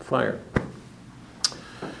 Fire.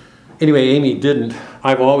 Anyway, Amy didn't.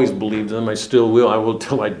 I've always believed them. I still will. I will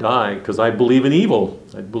till I die, because I believe in evil.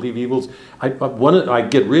 I believe evils. I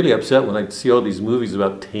get really upset when I see all these movies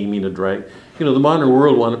about taming a dragon. The modern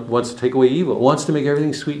world wants to take away evil. It wants to make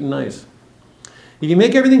everything sweet and nice. If you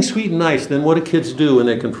make everything sweet and nice, then what do kids do when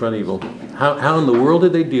they confront evil? How in the world do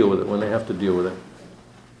they deal with it when they have to deal with it?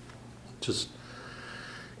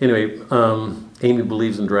 Anyway, Amy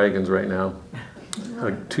believes in dragons right now.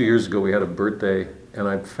 2 years ago we had a birthday, and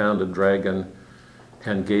I found a dragon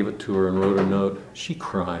and gave it to her and wrote a note. She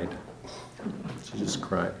cried. She just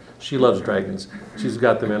cried. She loves dragons. She's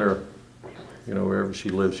got them in her, wherever she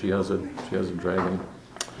lives, she has a dragon.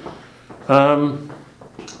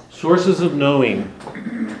 Sources of knowing.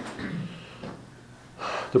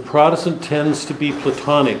 The Protestant tends to be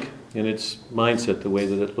Platonic in its mindset, the way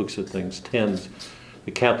that it looks at things.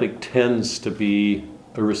 The Catholic tends to be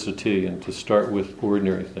Aristotelian, to start with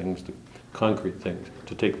ordinary things, the concrete things,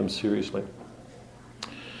 to take them seriously.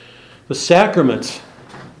 The sacraments.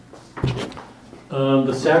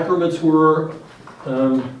 The sacraments were,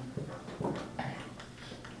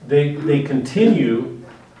 they continue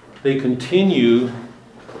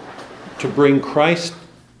to bring Christ's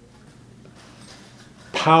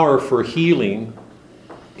power for healing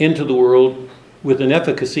into the world with an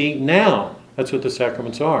efficacy now. That's what the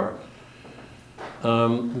sacraments are.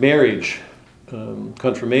 Marriage,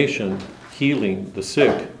 confirmation, healing, the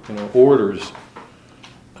sick, orders,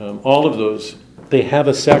 all of those, they have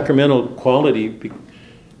a sacramental quality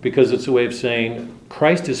because it's a way of saying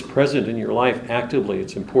Christ is present in your life actively.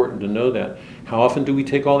 It's important to know that. How often do we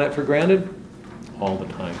take all that for granted? All the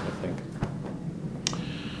time, I think.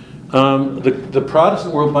 The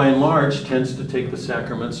Protestant world, by and large, tends to take the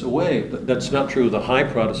sacraments away. That's not true of the high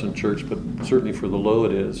Protestant church, but certainly for the low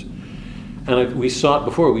it is. And we saw it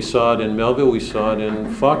before. We saw it in Melville. We saw it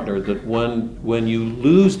in Faulkner, that when you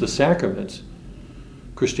lose the sacraments,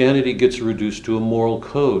 Christianity gets reduced to a moral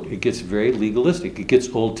code. It gets very legalistic. It gets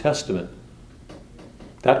Old Testament.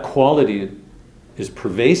 That quality is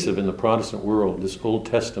pervasive in the Protestant world, this Old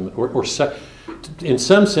Testament. In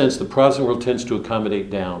some sense, the Protestant world tends to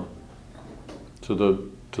accommodate down to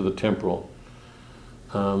the temporal.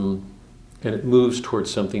 And it moves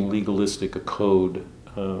towards something legalistic, a code.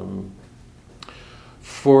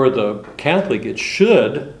 For the Catholic, it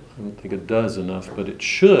should, I don't think it does enough, but it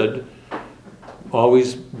should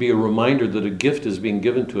always be a reminder that a gift is being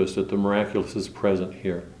given to us, that the miraculous is present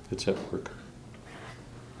here. It's at work.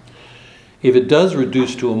 If it does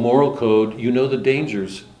reduce to a moral code, you know the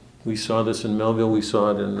dangers. We saw this in Melville, we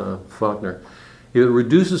saw it in Faulkner. If it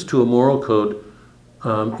reduces to a moral code,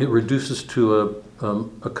 it reduces to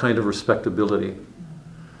a kind of respectability.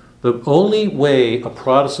 The only way a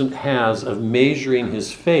Protestant has of measuring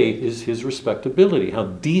his faith is his respectability, how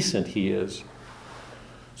decent he is.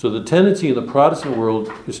 So the tendency in the Protestant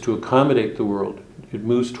world is to accommodate the world. It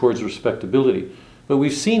moves towards respectability. But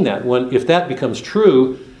we've seen that. If that becomes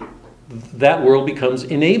true, that world becomes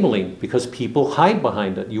enabling because people hide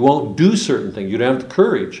behind it. You won't do certain things. You don't have the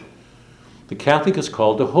courage. The Catholic is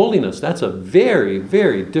called to holiness. That's a very,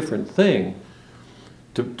 very different thing.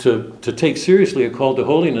 To take seriously a call to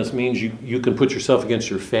holiness means you can put yourself against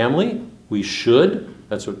your family. We should.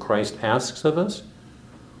 That's what Christ asks of us.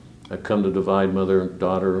 I've come to divide mother,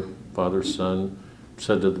 daughter, father, son.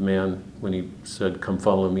 Said to the man when he said, "Come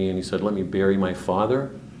follow me," and he said, "Let me bury my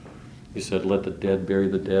father." He said, "Let the dead bury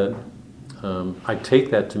the dead." I take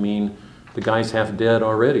that to mean the guy's half dead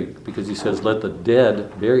already, because he says, "Let the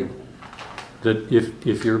dead bury." That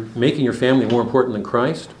if you're making your family more important than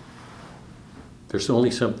Christ, there's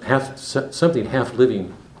only something half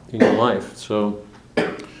living in your life. So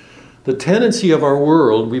the tendency of our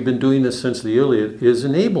world, we've been doing this since the Iliad, is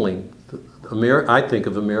enabling. I think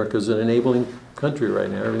of America as an enabling country right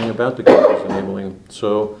now. Everything about the country is enabling.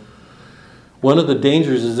 So one of the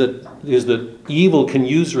dangers is that evil can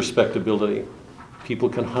use respectability. People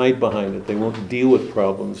can hide behind it. They won't deal with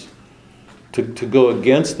problems. To go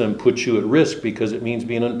against them puts you at risk because it means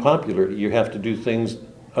being unpopular. You have to do things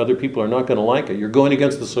other people are not going to like it. You're going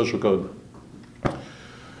against the social code.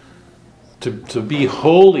 To be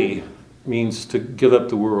holy means to give up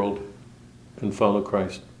the world and follow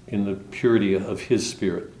Christ in the purity of His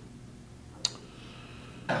Spirit.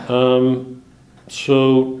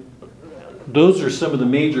 So those are some of the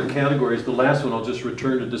major categories. The last one, I'll just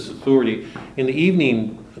return to this authority. In the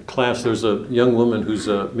evening class, there's a young woman who's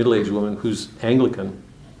a middle-aged woman who's Anglican.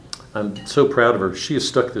 I'm so proud of her. She has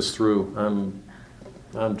stuck this through.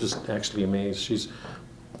 I'm just actually amazed. She's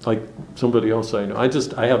like somebody else I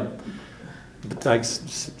know.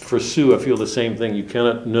 For Sue, I feel the same thing. You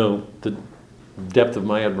cannot know the depth of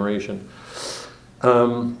my admiration.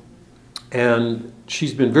 And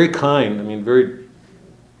she's been very kind, very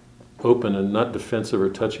open and not defensive or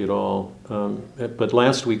touchy at all. But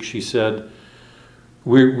last week she said,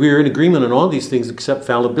 we're in agreement on all these things except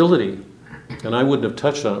fallibility. And I wouldn't have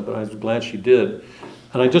touched on it, but I was glad she did.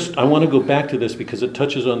 And I want to go back to this because it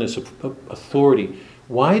touches on this authority.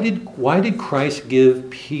 Why did Christ give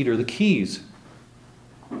Peter the keys?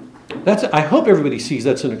 I hope everybody sees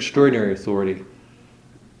that's an extraordinary authority.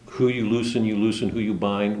 Who you loosen, who you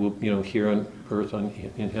bind, here on earth,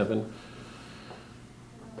 in heaven.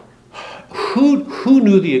 Who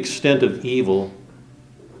knew the extent of evil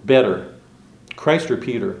better, Christ or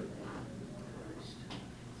Peter?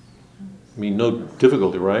 No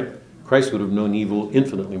difficulty, right? Christ would have known evil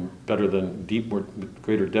infinitely better than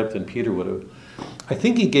greater depth than Peter would have. I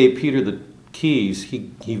think he gave Peter the keys.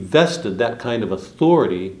 He vested that kind of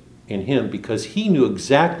authority in him because he knew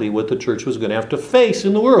exactly what the church was going to have to face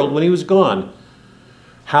in the world when he was gone.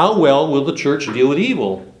 How well will the church deal with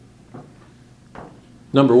evil?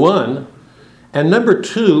 Number one. And number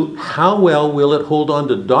two, how well will it hold on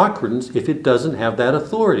to doctrines if it doesn't have that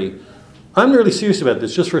authority? I'm really serious about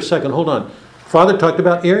this. Just for a second, hold on. Father talked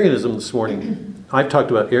about Arianism this morning. I've talked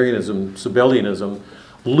about Arianism, Sabellianism.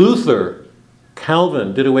 Luther,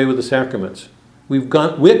 Calvin did away with the sacraments. We've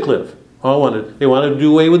got Wycliffe. They wanted to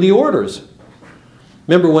do away with the orders.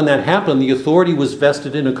 Remember, when that happened, the authority was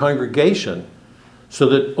vested in a congregation, so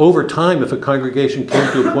that over time, if a congregation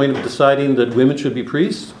came to a point of deciding that women should be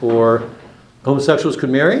priests or homosexuals could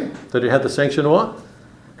marry, that it had the sanction of law,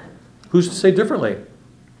 who's to say differently?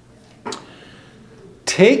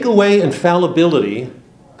 Take away infallibility,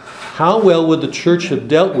 how well would the church have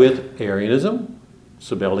dealt with Arianism,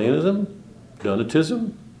 Sabellianism,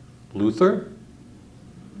 Donatism, Luther?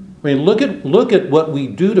 I mean, look at what we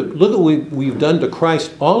do look at what we've done to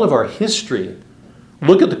Christ all of our history.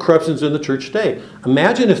 Look at the corruptions in the church today.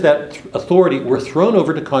 Imagine if that authority were thrown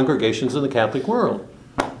over to congregations in the Catholic world.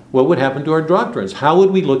 What would happen to our doctrines? How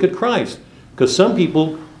would we look at Christ? Because some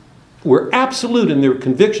people were absolute in their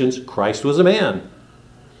convictions, Christ was a man.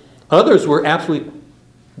 Others were absolutely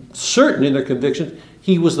certain in their convictions,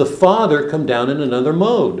 he was the Father come down in another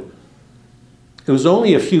mode. It was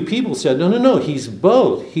only a few people said, no, he's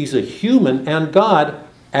both. He's a human and God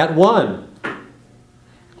at one.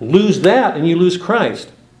 Lose that and you lose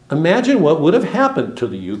Christ. Imagine what would have happened to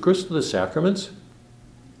the Eucharist, to the sacraments.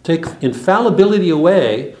 Take infallibility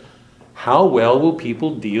away, how well will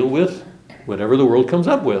people deal with whatever the world comes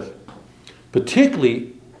up with?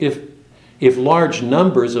 Particularly if large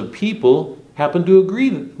numbers of people happen to agree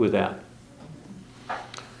with that.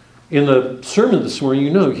 In the sermon this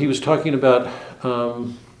morning, he was talking about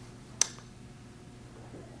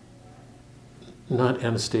not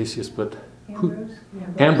Anastasius, but Ambrose?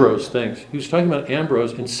 Ambrose, thanks. He was talking about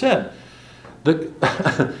Ambrose and said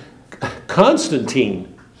that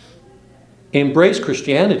Constantine embraced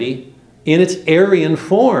Christianity in its Arian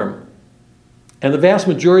form. And the vast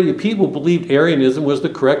majority of people believed Arianism was the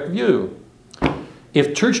correct view.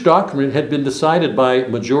 If church doctrine had been decided by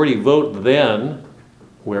majority vote then,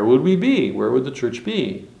 where would we be? Where would the church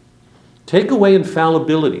be? Take away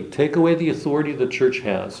infallibility. Take away the authority the church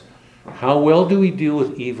has. How well do we deal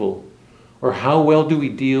with evil? Or how well do we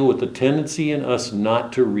deal with the tendency in us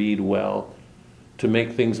not to read well, to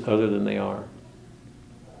make things other than they are?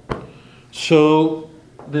 So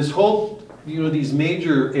this whole, these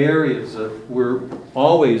major areas that were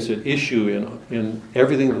always at issue in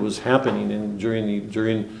everything that was happening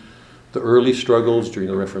during the early struggles, during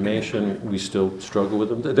the Reformation, we still struggle with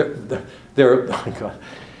them. Oh God.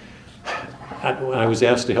 I was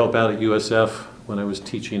asked to help out at USF when I was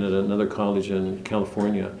teaching at another college in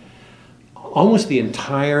California. Almost the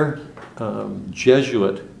entire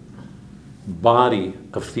Jesuit body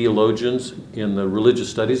of theologians in the religious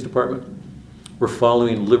studies department were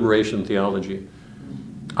following liberation theology.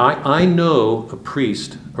 I know a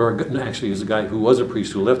priest, actually he was a guy who was a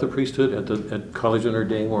priest who left the priesthood at College of Notre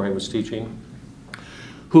Dame where I was teaching,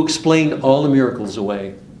 who explained all the miracles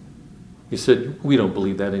away. He said, we don't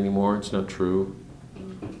believe that anymore, it's not true.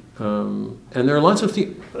 And there are lots of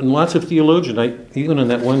theologians. Even on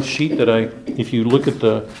that one sheet if you look at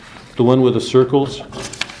the one with the circles,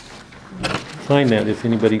 find that if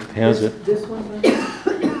anybody has it. This one?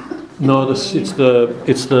 No, it's the.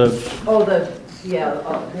 Oh,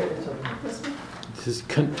 here it is.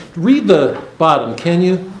 Read the bottom, can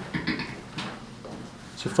you?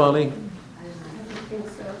 Shafali?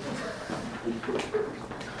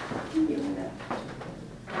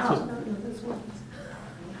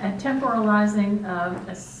 And temporalizing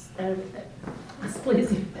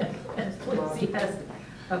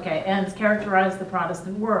ends characterize the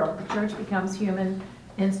Protestant world. The church becomes human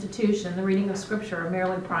institution. The reading of Scripture, a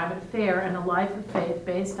merely private affair, and a life of faith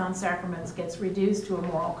based on sacraments gets reduced to a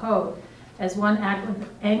moral code. As one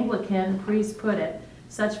Anglican priest put it,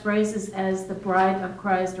 such phrases as the bride of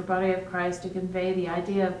Christ or body of Christ to convey the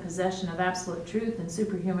idea of possession of absolute truth and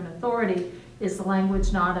superhuman authority is the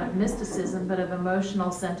language not of mysticism but of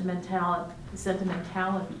emotional sentimentalism.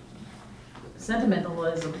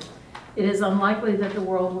 It is unlikely that the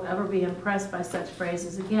world will ever be impressed by such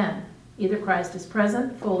phrases again. Either Christ is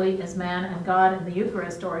present fully as man and God in the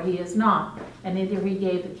Eucharist, or he is not, and either he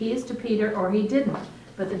gave the keys to Peter or he didn't.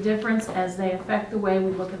 But the difference as they affect the way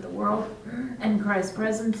we look at the world and Christ's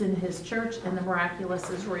presence in his church and the miraculous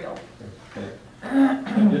is real.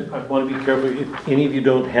 I want to be careful. If any of you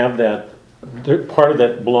don't have that, part of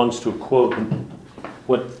that belongs to a quote.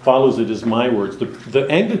 What follows it is my words. The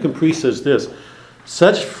Anglican priest says this: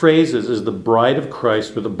 such phrases as the bride of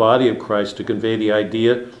Christ or the body of Christ to convey the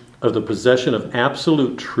idea of the possession of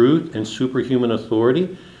absolute truth and superhuman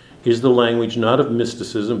authority is the language not of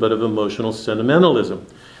mysticism but of emotional sentimentalism.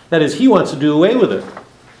 That is, he wants to do away with it.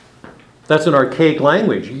 That's an archaic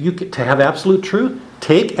language. To have absolute truth,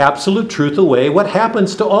 take absolute truth away. What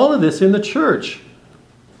happens to all of this in the church?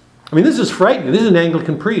 I mean, this is frightening. This is an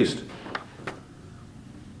Anglican priest.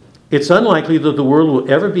 It's unlikely that the world will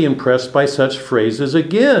ever be impressed by such phrases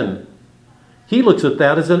again. He looks at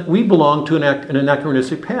that as we belong to an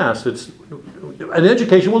anachronistic past. An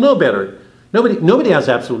education will know better. Nobody has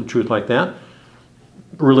absolute truth like that.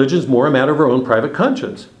 Religion's more a matter of our own private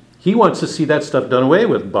conscience. He wants to see that stuff done away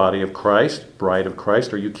with. Body of Christ, bride of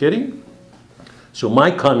Christ. Are you kidding? So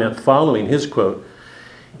my comment following his quote,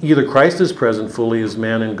 either Christ is present fully as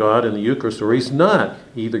man and God in the Eucharist, or he's not.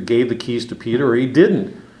 He either gave the keys to Peter or he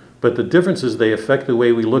didn't. But the difference is they affect the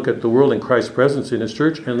way we look at the world and Christ's presence in his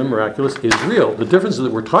church, and the miraculous is real. The differences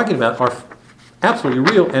that we're talking about are absolutely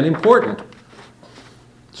real and important.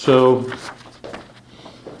 So,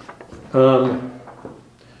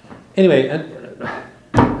 anyway,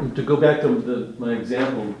 to go back to my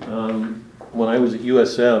example, when I was at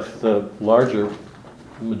USF, the larger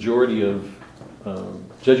majority of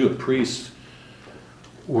Jesuit priests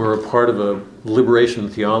were a part of a liberation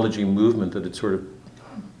theology movement that had sort of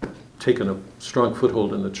taken a strong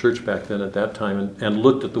foothold in the church back then at that time, and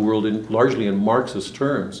looked at the world largely in Marxist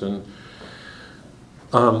terms. And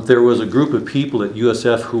there was a group of people at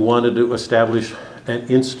USF who wanted to establish an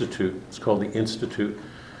institute. It's called the Institute,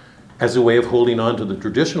 as a way of holding on to the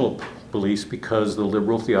traditional beliefs, because the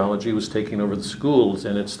liberal theology was taking over the schools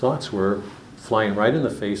and its thoughts were flying right in the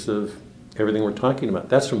face of everything we're talking about.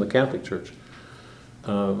 That's from the Catholic Church.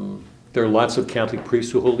 There are lots of Catholic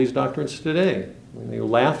priests who hold these doctrines today. I mean, they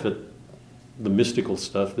laugh at the mystical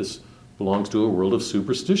stuff. This belongs to a world of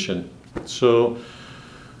superstition. So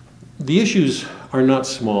the issues are not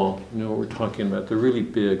small, what we're talking about. They're really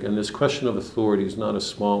big, and this question of authority is not a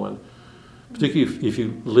small one. Particularly if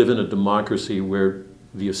you live in a democracy where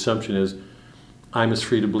the assumption is, I'm as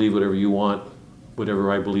free to believe whatever you want,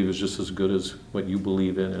 whatever I believe is just as good as what you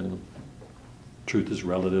believe in, and truth is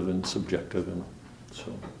relative and subjective, and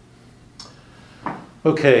so.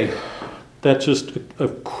 Okay, that's just a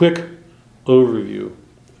quick overview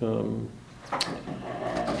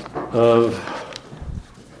of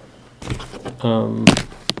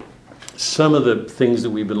some of the things that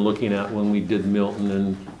we've been looking at when we did Milton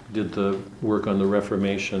and did the work on the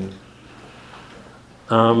Reformation.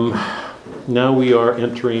 Now we are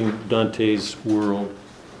entering Dante's world.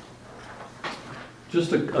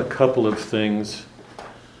 Just a couple of things.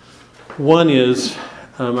 One is,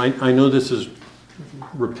 I know this is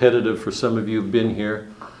repetitive for some of you who've been here.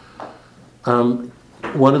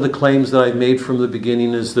 One of the claims that I've made from the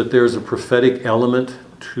beginning is that there's a prophetic element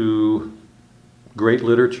to great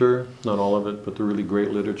literature, not all of it, but the really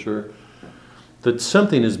great literature, that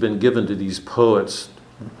something has been given to these poets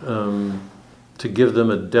to give them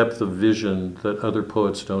a depth of vision that other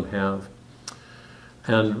poets don't have.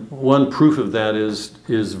 And one proof of that is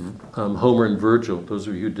Homer and Virgil. Those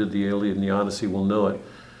of you who did the Iliad and the Odyssey will know it.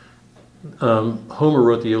 Homer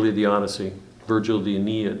wrote the Iliad, the Odyssey, Virgil, the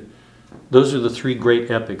Aeneid. Those are the three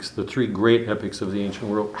great epics of the ancient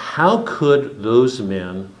world. How could those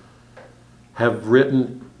men have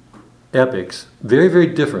written epics very, very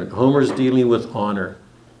different? Homer's dealing with honor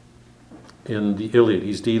in the Iliad.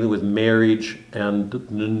 He's dealing with marriage and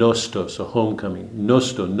nostos, a homecoming.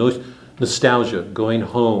 Nostalgia, going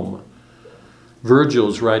home.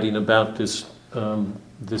 Virgil's writing about this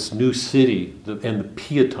new city and the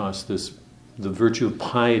pietas, the virtue of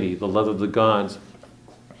piety, the love of the gods.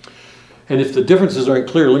 And if the differences aren't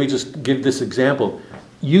clear, let me just give this example.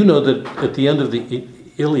 You know that at the end of the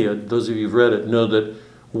Iliad, those of you who've read it know that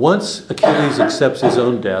once Achilles accepts his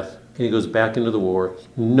own death and he goes back into the war,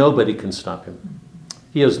 nobody can stop him.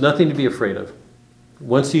 He has nothing to be afraid of.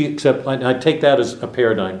 Once he accepts, I take that as a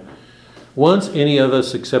paradigm. Once any of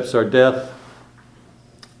us accepts our death,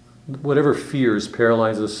 whatever fears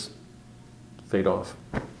paralyze us fade off.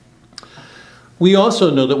 We also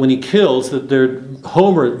know that when he kills, that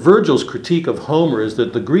Virgil's critique of Homer is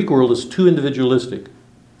that the Greek world is too individualistic,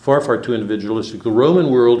 far, far too individualistic. The Roman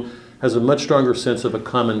world has a much stronger sense of a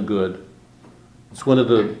common good. It's one of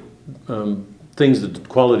the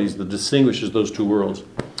qualities that distinguishes those two worlds.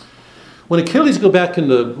 When Achilles goes back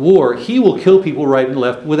into war, he will kill people right and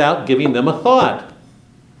left without giving them a thought.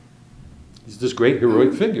 He's this great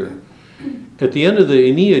heroic figure. At the end of the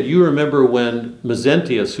Aeneid, you remember when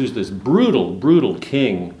Mezentius, who's this brutal, brutal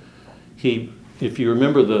king, if you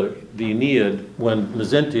remember the Aeneid, when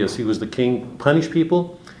Mezentius, he was the king, punished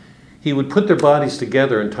people, he would put their bodies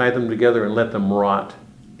together and tie them together and let them rot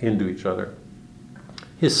into each other.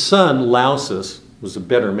 His son, Lausus, was a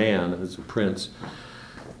better man as a prince.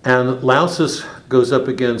 And Lausus goes up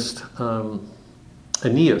against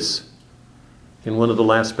Aeneas in one of the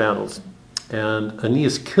last battles. And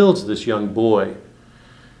Aeneas kills this young boy.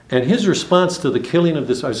 And his response to the killing of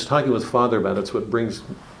this, I was talking with Father about it, it's what brings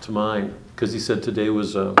to mind, because he said today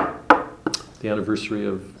was the anniversary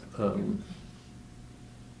of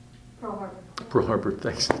Pearl Harbor,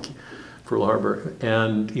 thanks, Pearl Harbor.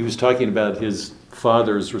 And he was talking about his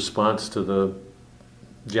father's response to the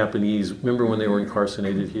Japanese. Remember when they were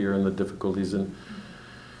incarcerated here and the difficulties? And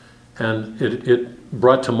it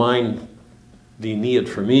brought to mind the Aeneid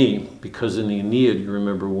for me, because in the Aeneid, you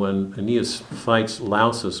remember when Aeneas fights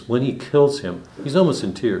Lausus, when he kills him, he's almost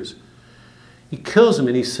in tears. He kills him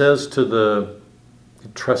and he says to the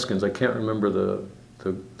Etruscans, I can't remember the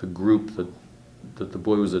group that the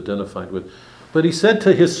boy was identified with, but he said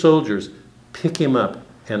to his soldiers, pick him up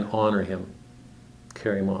and honor him,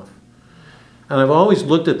 carry him off. And I've always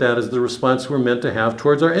looked at that as the response we're meant to have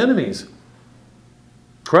towards our enemies.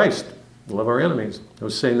 Christ, love our enemies. I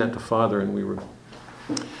was saying that to Father, and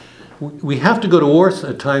we have to go to war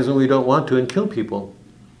at times when we don't want to and kill people.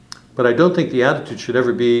 But I don't think the attitude should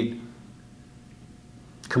ever be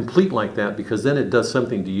complete like that, because then it does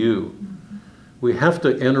something to you. We have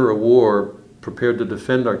to enter a war prepared to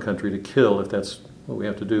defend our country, to kill, if that's what we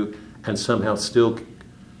have to do, and somehow still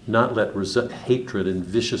not let hatred and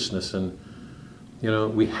viciousness and,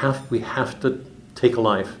 we have to take a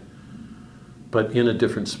life, but in a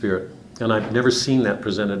different spirit. And I've never seen that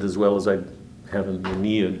presented as well as I have in the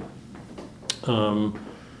Aeneid.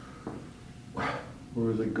 Where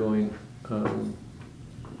was it going?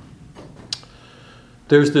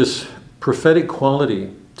 There's this prophetic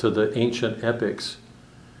quality to the ancient epics.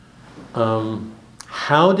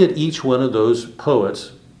 How did each one of those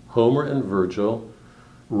poets, Homer and Virgil,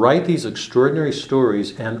 write these extraordinary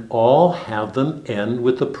stories and all have them end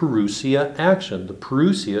with the parousia action? The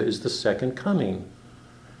parousia is the second coming.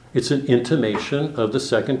 It's an intimation of the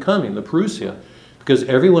second coming, the parousia, because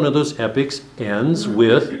every one of those epics ends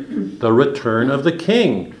with the return of the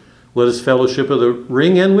king. What does Fellowship of the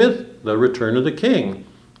Ring end with? The return of the king.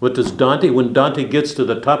 What does Dante, when Dante gets to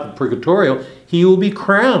the top of Purgatorio, he will be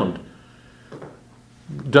crowned.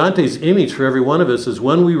 Dante's image for every one of us is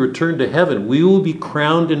when we return to heaven, we will be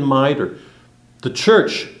crowned in mitre. The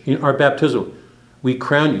church, in our baptism, we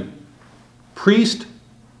crown you. Priest,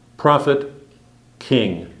 prophet,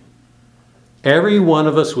 king. Every one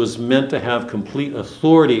of us was meant to have complete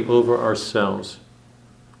authority over ourselves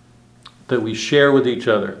that we share with each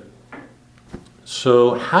other.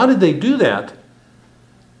 So how did they do that?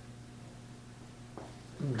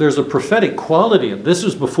 There's a prophetic quality. This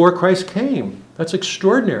was before Christ came. That's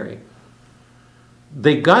extraordinary.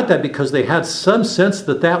 They got that because they had some sense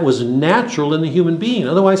that that was natural in the human being.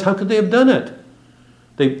 Otherwise, how could they have done it?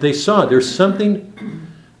 They saw there's something,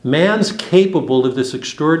 man's capable of this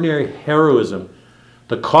extraordinary heroism.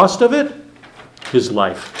 The cost of it, his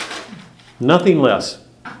life. Nothing less.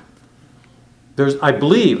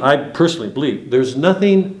 I personally believe, there's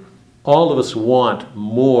nothing all of us want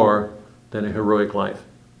more than a heroic life.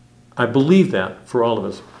 I believe that for all of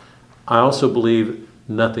us. I also believe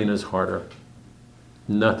nothing is harder.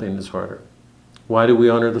 Nothing is harder. Why do we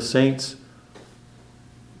honor the saints?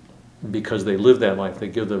 Because they live that life. They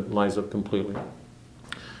give their lives up completely.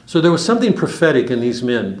 So there was something prophetic in these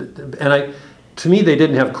men. And to me, they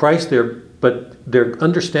didn't have Christ there, but their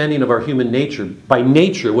understanding of our human nature, by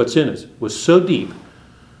nature, what's in us, was so deep,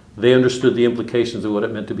 they understood the implications of what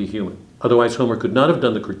it meant to be human. Otherwise, Homer could not have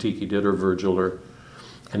done the critique he did, or Virgil,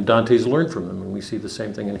 and Dante's learned from them, and we see the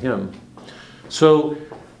same thing in him. So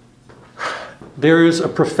there is a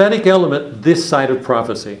prophetic element this side of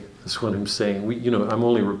prophecy. That's what I'm saying. I'm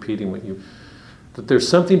only repeating that there's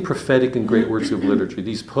something prophetic in great works of literature.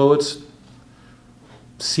 These poets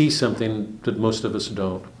see something that most of us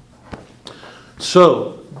don't.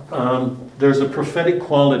 So there's a prophetic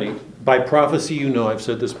quality. By prophecy, I've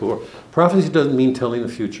said this before. Prophecy doesn't mean telling the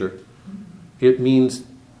future. It means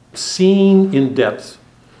seeing in depth.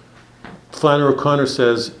 Flannery O'Connor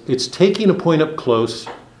says, it's taking a point up close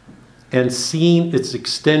and seeing its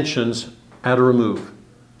extensions at a remove.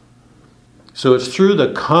 So it's through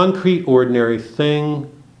the concrete, ordinary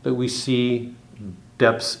thing that we see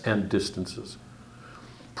depths and distances.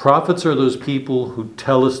 Prophets are those people who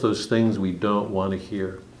tell us those things we don't want to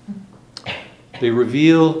hear. They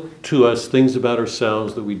reveal to us things about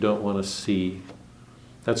ourselves that we don't want to see.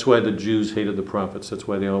 That's why the Jews hated the prophets. That's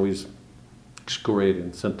why they always excoriated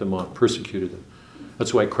and sent them off, persecuted them.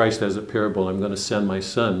 That's why Christ has a parable, I'm going to send my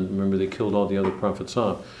son. Remember, they killed all the other prophets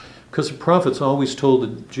off. Because the prophets always told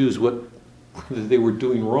the Jews what they were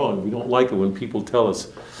doing wrong. We don't like it when people tell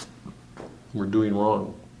us we're doing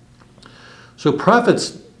wrong. So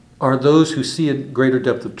prophets are those who see a greater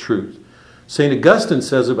depth of truth. St. Augustine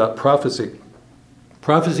says about prophecy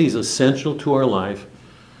is essential to our life.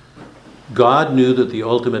 God knew that the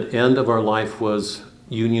ultimate end of our life was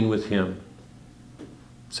union with Him,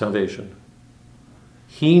 salvation.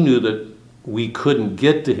 He knew that we couldn't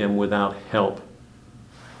get to him without help.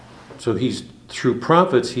 So through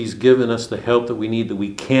prophets, he's given us the help that we need, that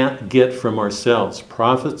we can't get from ourselves.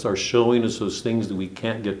 Prophets are showing us those things that we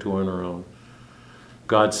can't get to on our own.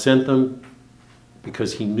 God sent them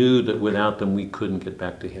because he knew that without them we couldn't get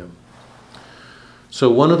back to him.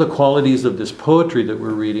 So one of the qualities of this poetry that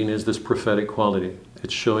we're reading is this prophetic quality.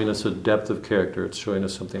 It's showing us a depth of character. It's showing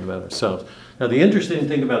us something about ourselves. Now, the interesting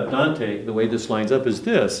thing about Dante, the way this lines up, is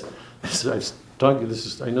this. I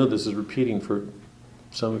know this is repeating for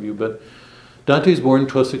some of you, but Dante is born in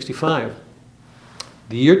 1265.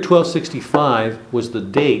 The year 1265 was the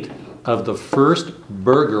date of the first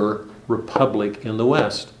burgher republic in the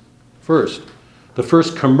West. The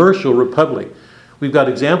first commercial republic. We've got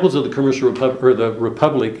examples of the commercial republic, or the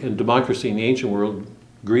republic and democracy in the ancient world.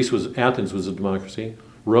 Athens was a democracy.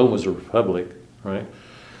 Rome was a republic, right?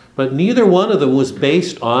 But neither one of them was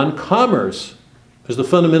based on commerce as the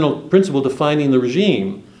fundamental principle defining the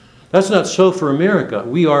regime. That's not so for America.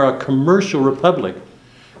 We are a commercial republic.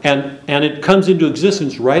 And it comes into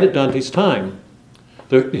existence right at Dante's time.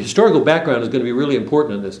 The historical background is going to be really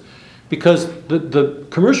important in this, because the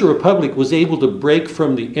commercial republic was able to break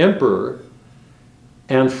from the emperor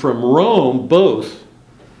and from Rome both,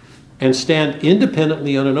 and stand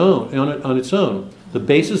independently on its own. The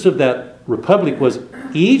basis of that republic was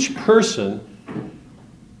each person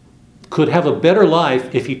could have a better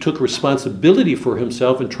life if he took responsibility for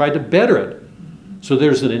himself and tried to better it. So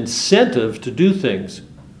there's an incentive to do things.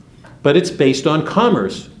 But it's based on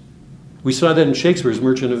commerce. We saw that in Shakespeare's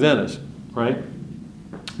Merchant of Venice, right? Are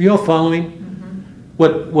you all following?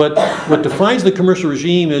 What defines the commercial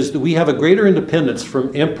regime is that we have a greater independence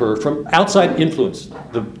from emperor, from outside influence,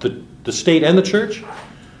 the state and the church.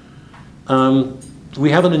 We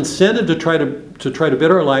have an incentive to try to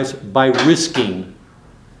better our lives by risking,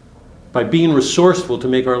 by being resourceful to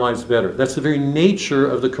make our lives better. That's the very nature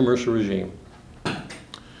of the commercial regime.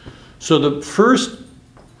 So the first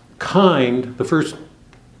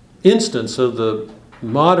instance of the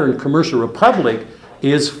modern commercial republic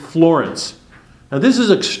is Florence. Now this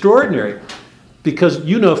is extraordinary, because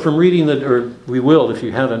you know from reading or we will if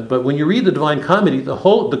you haven't, but when you read the Divine Comedy,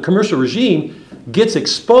 the commercial regime gets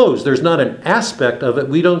exposed. There's not an aspect of it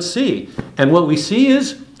we don't see. And what we see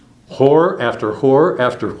is horror after horror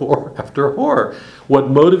after horror after horror. What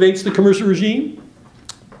motivates the commercial regime?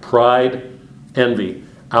 Pride, envy.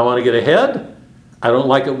 I want to get ahead. I don't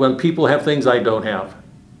like it when people have things I don't have.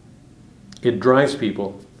 It drives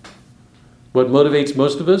people. What motivates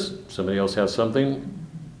most of us? Somebody else has something.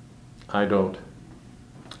 I don't.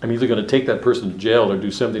 I'm either going to take that person to jail or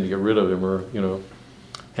do something to get rid of him, or,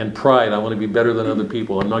 And pride, I want to be better than other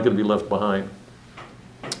people. I'm not going to be left behind.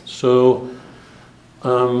 So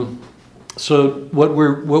what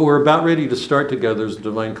we're about ready to start together is the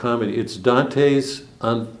Divine Comedy. It's Dante's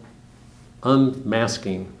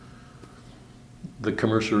unmasking the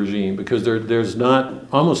commercial regime, because there's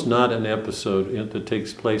almost not an episode that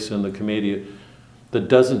takes place in the Commedia that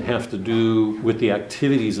doesn't have to do with the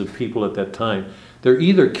activities of people at that time. They're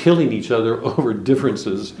either killing each other over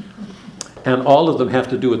differences, and all of them have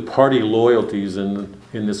to do with party loyalties in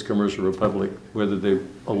this commercial republic, whether they're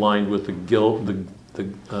aligned with the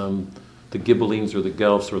Ghibellines or the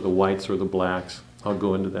Guelphs or the Whites or the Blacks. I'll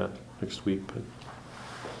go into that next week.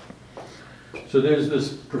 So there's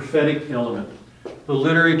this prophetic element. The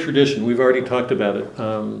literary tradition, we've already talked about it.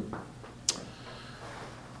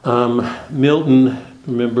 Milton,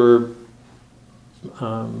 remember,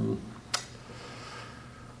 I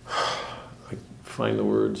find the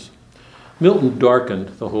words. Milton darkened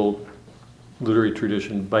the whole literary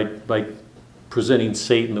tradition by presenting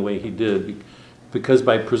Satan the way he did, because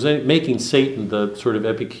by making Satan the sort of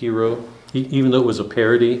epic hero, even though it was a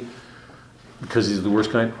parody, because he's the worst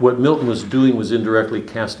kind, what Milton was doing was indirectly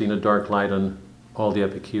casting a dark light on all the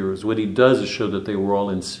epic heroes. What he does is show that they were all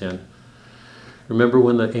in sin. Remember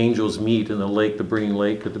when the angels meet in the lake, the burning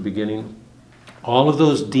lake at the beginning? All of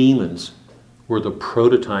those demons were the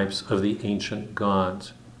prototypes of the ancient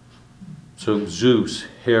gods. So Zeus,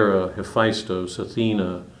 Hera, Hephaestus,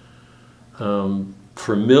 Athena.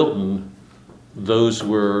 For Milton, those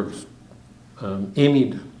were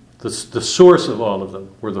the source of all of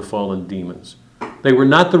them were the fallen demons. They were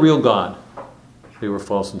not the real God. They were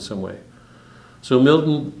false in some way. So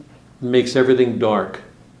Milton makes everything dark,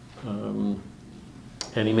 and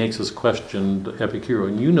he makes us question the epic hero.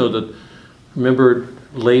 And you know that. Remember,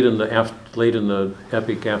 late in the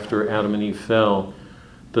epic after Adam and Eve fell,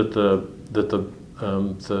 that the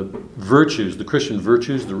virtues, the Christian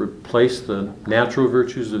virtues, that replaced the natural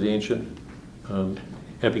virtues of the ancient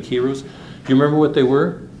epic heroes. Do you remember what they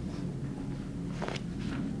were?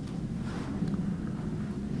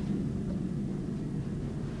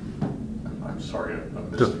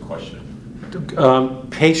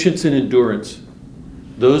 Patience and endurance.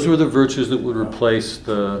 Those were the virtues that would replace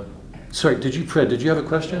the... Sorry, Fred, did you have a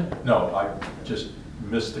question? No, I just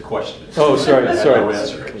missed the question. Oh, sorry. I had no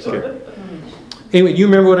answer. Okay. Anyway, you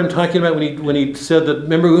remember what I'm talking about when he said that?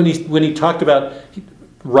 Remember when he talked about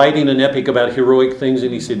writing an epic about heroic things,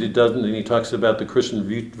 and he said it doesn't, and he talks about the Christian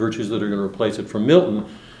virtues that are going to replace it. For Milton,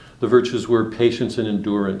 the virtues were patience and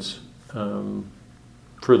endurance.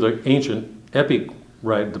 For the ancient epic,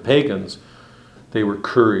 right, the pagans, they were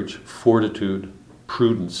courage, fortitude,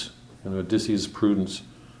 prudence. Odysseus' prudence.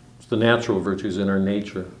 It's the natural virtues in our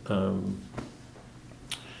nature.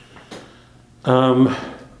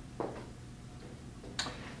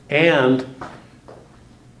 And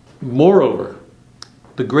moreover,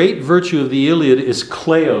 the great virtue of the Iliad is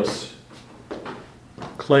kleos.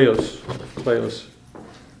 Kleos.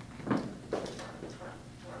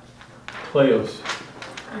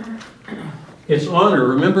 It's honor.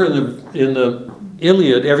 Remember in the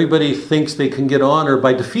Iliad, everybody thinks they can get honor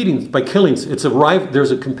by killing.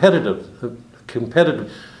 There's a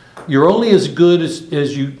competitive. You're only as good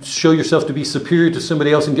as you show yourself to be superior to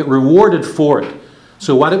somebody else and get rewarded for it.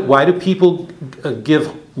 So why do people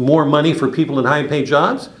give more money for people in high-paid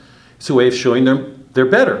jobs? It's a way of showing them they're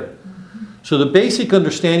better. So the basic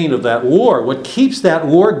understanding of that war, what keeps that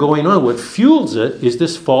war going on, what fuels it, is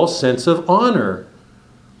this false sense of honor.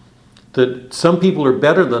 That some people are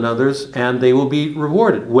better than others and they will be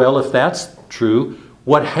rewarded. Well, if that's true,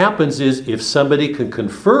 what happens is if somebody can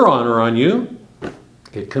confer honor on you,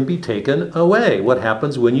 it can be taken away. What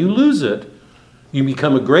happens when you lose it? You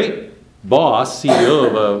become a great boss, CEO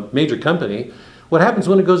of a major company. What happens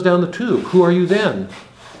when it goes down the tube? Who are you then?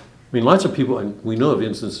 I mean, lots of people, and we know of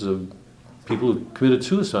instances of people who committed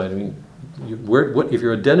suicide. I mean, if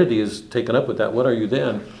your identity is taken up with that, what are you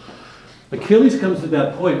then? Achilles comes to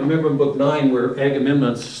that point. Remember in Book 9 where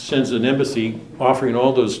Agamemnon sends an embassy offering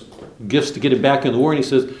all those gifts to get him back in the war, and he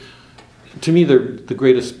says, to me, they're the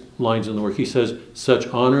greatest lines in the work. He says, "Such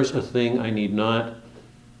honor's a thing I need not.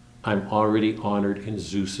 I'm already honored in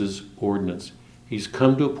Zeus's ordinance." He's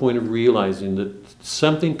come to a point of realizing that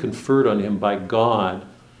something conferred on him by God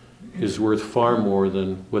is worth far more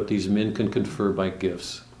than what these men can confer by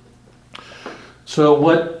gifts. So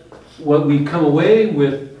what we come away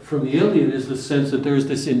with from the Iliad is the sense that there's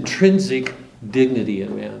this intrinsic dignity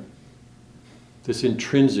in man. This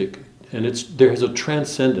intrinsic, and there has a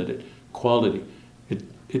transcendent quality.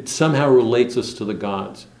 It somehow relates us to the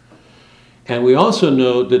gods. And we also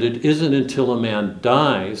know that it isn't until a man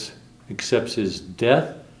dies, accepts his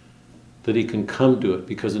death, that he can come to it.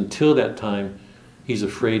 Because until that time, he's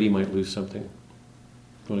afraid he might lose something.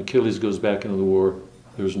 When Achilles goes back into the war,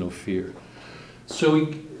 there's no fear. So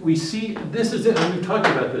we see, this is it, and we've talked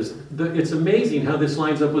about this. It's amazing how this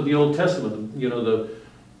lines up with the Old Testament, the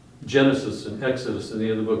Genesis and Exodus and the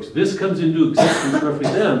other books. This comes into existence roughly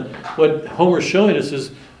then. What Homer's showing us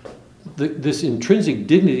is this intrinsic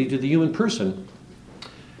dignity to the human person.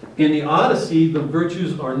 In the Odyssey, the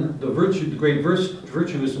great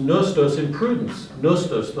virtue is nostos and prudence.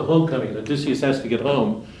 Nostos, the homecoming. Odysseus has to get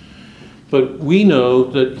home. But we know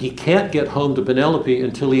that he can't get home to Penelope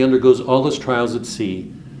until he undergoes all his trials at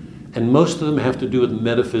sea. And most of them have to do with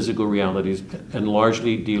metaphysical realities and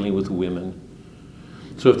largely dealing with women.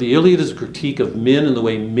 So if the Iliad is a critique of men and the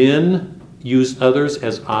way men use others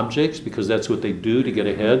as objects, because that's what they do to get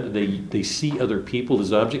ahead, they see other people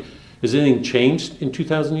as objects. Has anything changed in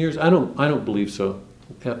 2,000 years? I don't believe so.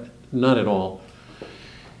 Not at all.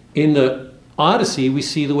 In the Odyssey, we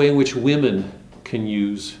see the way in which women can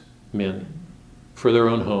use men for their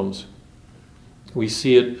own homes. We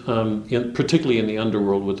see it particularly in the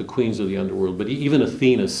underworld with the queens of the underworld, but even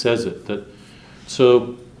Athena says it.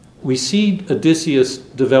 So we see Odysseus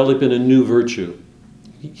develop in a new virtue.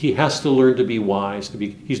 He has to learn to be wise.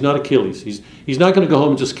 He's not Achilles. He's not going to go home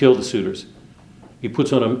and just kill the suitors. He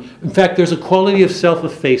puts on in fact, there's a quality of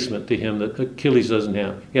self-effacement to him that Achilles doesn't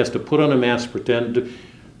have. He has to put on a mask, pretend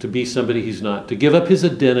to be somebody he's not, to give up his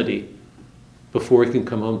identity before he can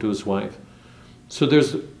come home to his wife. So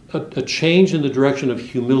there's a change in the direction of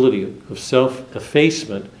humility, of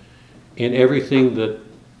self-effacement in everything that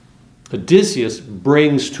Odysseus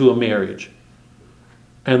brings to a marriage.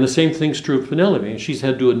 And the same thing's true of Penelope. She's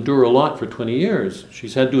had to endure a lot for 20 years.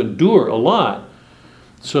 She's had to endure a lot.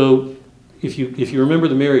 So if you remember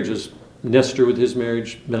the marriages, Nestor with his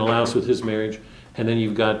marriage, Menelaus with his marriage, and then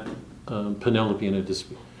you've got Penelope and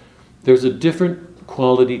Odysseus. There's a different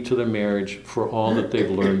quality to their marriage for all that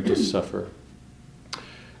they've learned to suffer.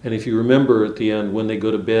 And if you remember at the end, when they go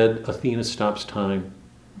to bed, Athena stops time.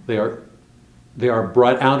 They are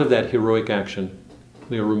brought out of that heroic action.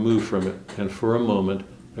 They are removed from it. And for a moment,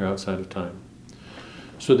 they're outside of time.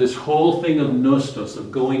 So this whole thing of nostos,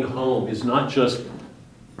 of going home, is not just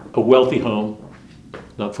a wealthy home,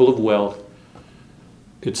 not full of wealth.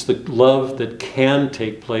 It's the love that can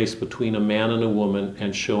take place between a man and a woman,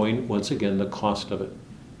 and showing, once again, the cost of it,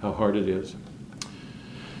 how hard it is.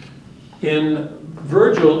 In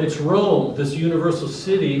Virgil, it's Rome, this universal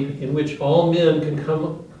city in which all men can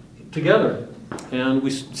come together. And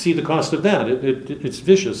we see the cost of that. It's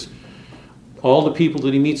vicious. All the people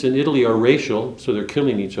that he meets in Italy are racial, so they're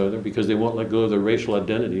killing each other because they won't let go of their racial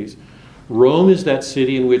identities. Rome is that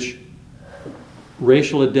city in which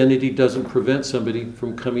racial identity doesn't prevent somebody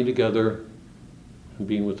from coming together and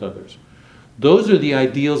being with others. Those are the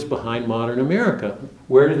ideals behind modern America.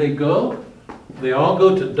 Where do they go? They all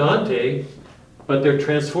go to Dante, but they're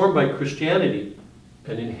transformed by Christianity,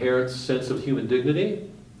 an inherent sense of human dignity,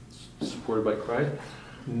 supported by Christ.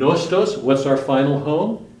 Nostos, what's our final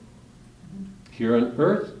home? Here on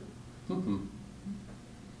earth?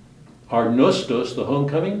 Our nostos, the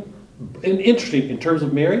homecoming. And interesting, in terms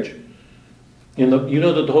of marriage, you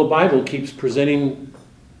know that the whole Bible keeps presenting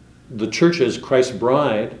the church as Christ's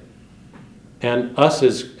bride, and us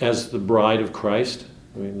as the bride of Christ.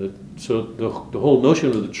 I mean, so the whole notion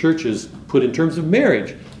of the church is put in terms of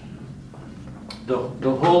marriage.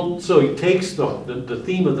 So he takes the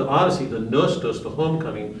theme of the Odyssey, the nostos, the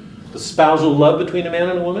homecoming, the spousal love between a man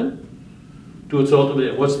and a woman, to its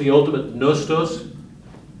ultimate. What's the ultimate nostos?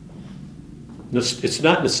 It's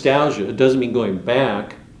not nostalgia. It doesn't mean going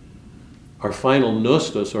back. Our final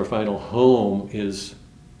nostos, our final home, is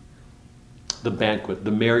the banquet,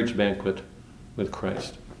 the marriage banquet with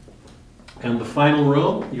Christ. And the final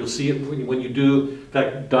Rome, you'll see it when you do. In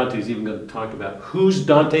fact, Dante's even going to talk about who's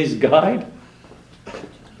Dante's guide?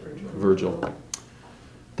 Virgil.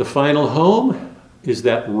 The final home is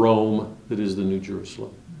that Rome that is the New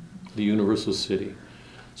Jerusalem, the universal city.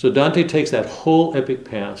 So Dante takes that whole epic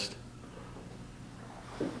past,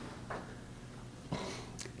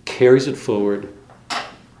 carries it forward,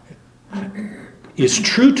 is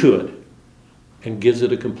true to it, and gives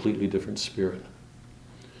it a completely different spirit.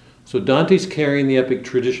 So Dante's carrying the epic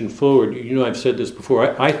tradition forward. You know, I've said this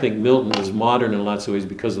before. I think Milton is modern in lots of ways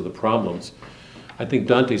because of the problems. I think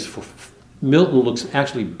Milton looks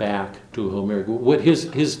actually back to Homeric. What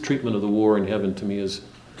his treatment of the war in heaven to me is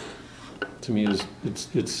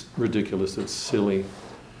it's ridiculous. It's silly.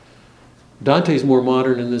 Dante's more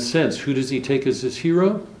modern in this sense. Who does he take as his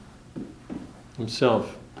hero?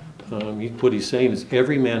 Himself. What he's saying is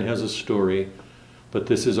every man has a story, but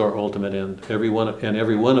this is our ultimate end. Every one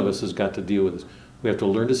of us has got to deal with this. We have to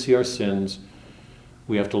learn to see our sins.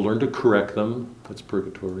 We have to learn to correct them. That's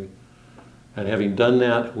purgatory. And having done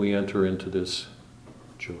that, we enter into this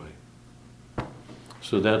joy.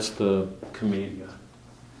 So that's the Commedia.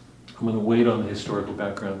 I'm going to wait on the historical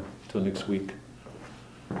background till next week.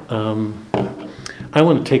 I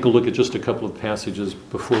want to take a look at just a couple of passages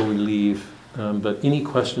before we leave. But any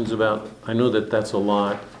questions about, I know that's a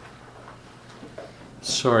lot.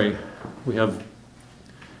 Sorry, we have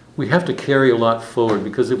to carry a lot forward,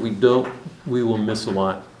 because if we don't, we will miss a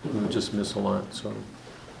lot. We'll just miss a lot. So,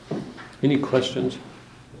 any questions?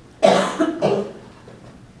 Good.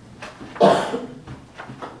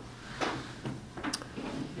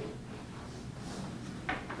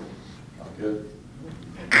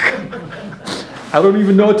 I don't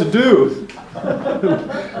even know what to do.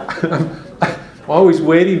 I'm always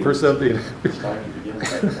waiting for something. It's time to begin.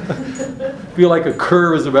 Feel like a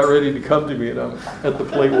cur is about ready to come to me, and I'm at the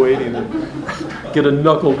plate waiting and get a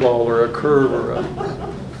knuckleball or a curve or a...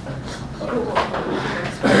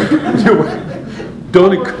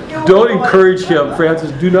 Don't encourage him,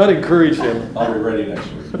 Francis. Do not encourage him. I'll be ready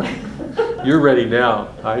next week. You're ready now.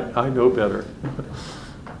 I know better.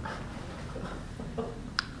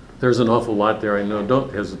 There's an awful lot there, I know.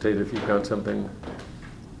 Don't hesitate if you've got something.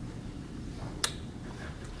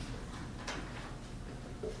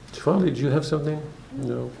 Father, did you have something?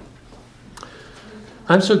 No.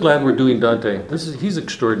 I'm so glad we're doing Dante. He's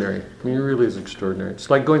extraordinary. I mean, he really is extraordinary.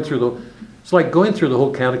 It's like going through the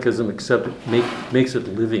whole catechism, except it makes it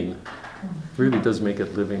living. It really does make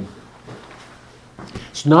it living.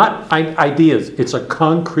 It's not ideas. It's a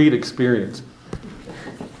concrete experience.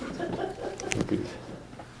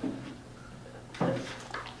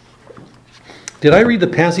 Did I read the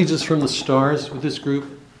passages from the stars with this group?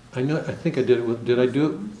 I think I did. Did I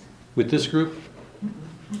do it with this group?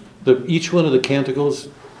 Each one of the canticles,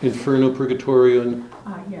 Inferno, Purgatorio, and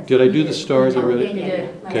Yes, did I do the stars already? You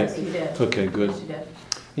did. Okay. Yes, you did. Okay, good. Yes, you did.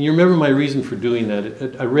 And you remember my reason for doing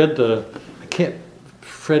that? I read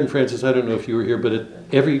Fred and Francis, I don't know if you were here, but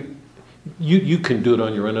you can do it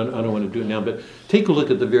on your own. I don't want to do it now, but take a look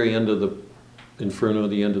at the very end of Inferno,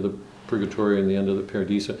 the end of the Purgatorio, and the end of the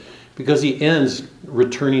Paradiso, because he ends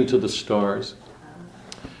returning to the stars.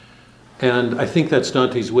 And I think that's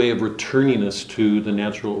Dante's way of returning us to the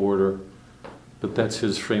natural order. But that's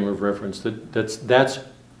his frame of reference.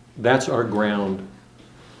 That's our ground.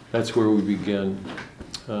 That's where we begin.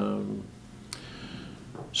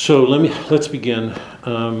 So let's begin.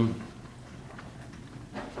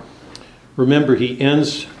 Remember, he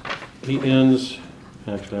ends. Actually,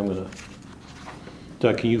 I'm gonna.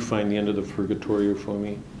 Doug, can you find the end of the Purgatorio for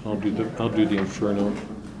me? I'll do the Inferno.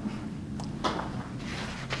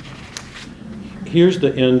 Here's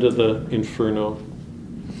the end of the Inferno.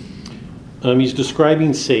 He's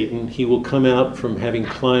describing Satan. He will come out from having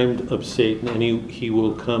climbed up Satan, and he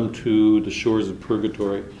will come to the shores of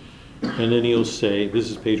purgatory. And then he'll say, this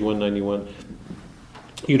is page 191.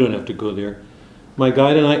 You don't have to go there. My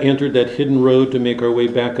guide and I entered that hidden road to make our way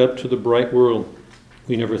back up to the bright world.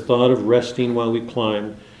 We never thought of resting while we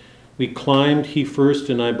climbed. We climbed, he first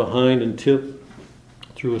and I behind, until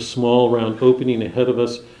through a small round opening ahead of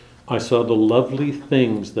us, I saw the lovely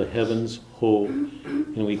things the heavens hold,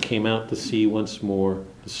 and we came out to see once more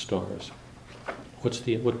the stars.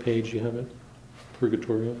 What page do you have it?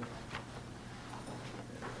 Purgatorio?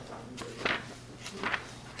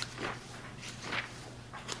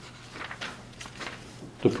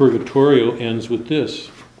 The Purgatorio ends with this.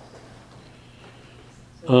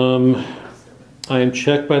 I am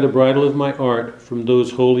checked by the bridle of my art. From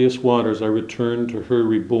those holiest waters I return to her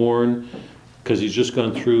reborn, because he's just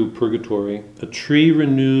gone through purgatory. A tree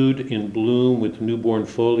renewed in bloom with newborn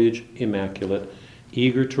foliage immaculate,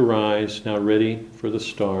 eager to rise, now ready for the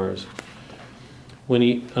stars. When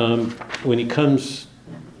he completes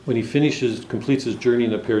his journey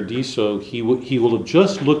in the Paradiso, he will have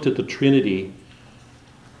just looked at the Trinity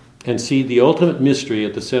and see the ultimate mystery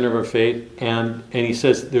at the center of our faith, and he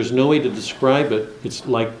says there's no way to describe it. It's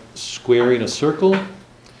like squaring a circle.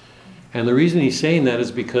 And the reason he's saying that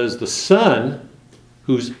is because the Son,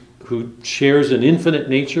 who shares an infinite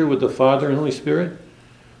nature with the Father and Holy Spirit,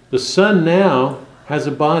 the Son now has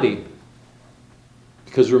a body.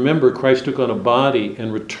 Because remember, Christ took on a body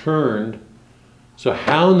and returned. So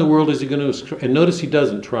how in the world is he going to... And notice he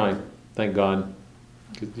doesn't try, thank God.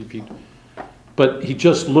 But he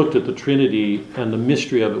just looked at the Trinity and the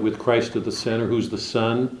mystery of it with Christ at the center, who's the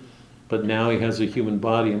Son, but now he has a human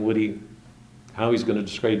body, and how he's going to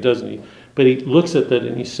describe it, doesn't he? But he looks at that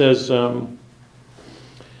and he says,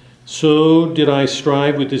 so did I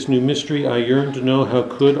strive with this new mystery. I yearned to know how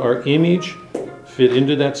could our image fit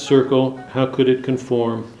into that circle, how could it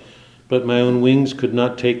conform. But my own wings could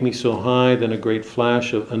not take me so high. Then a great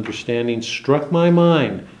flash of understanding struck my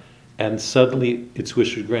mind, and suddenly its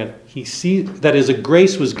wish was granted. He sees, that is, a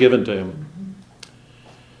grace was given to him.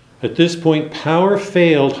 At this point, power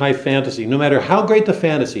failed high fantasy. No matter how great the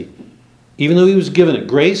fantasy, even though he was given it,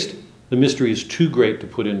 graced, the mystery is too great to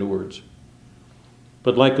put into words.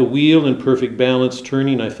 But like a wheel in perfect balance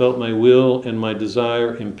turning, I felt my will and my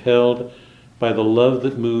desire impelled by the love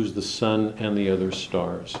that moves the sun and the other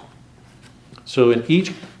stars. So in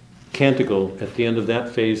each canticle, at the end of that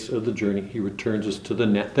phase of the journey, he returns us to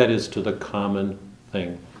to the common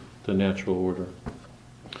thing, the natural order.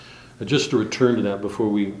 Just to return to that before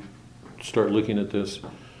we start looking at this.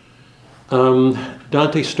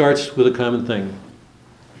 Dante starts with a common thing.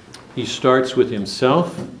 He starts with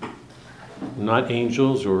himself, not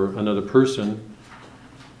angels or another person.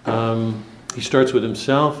 He starts with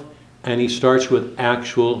himself, and he starts with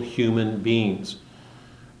actual human beings.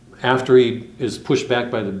 After he is pushed back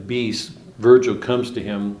by the beast, Virgil comes to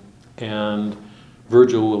him, and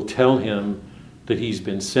Virgil will tell him that he's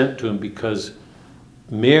been sent to him because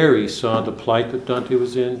Mary saw the plight that Dante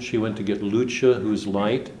was in. She went to get Lucia, who's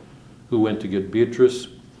light, who went to get Beatrice,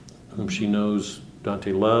 whom she knows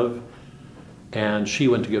Dante loved, and she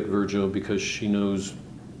went to get Virgil because she knows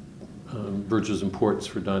Virgil's importance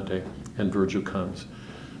for Dante, and Virgil comes.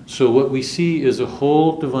 So what we see is a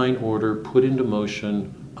whole divine order put into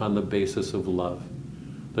motion on the basis of love.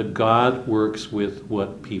 That God works with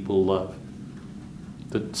what people love.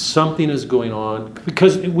 That something is going on,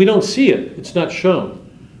 because we don't see it. It's not shown.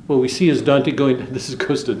 What we see is Dante going, this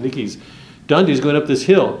goes to Nikki's, Dante's going up this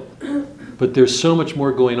hill, but there's so much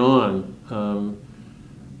more going on.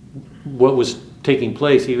 What was taking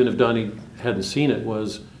place, even if Dante hadn't seen it,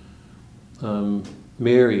 was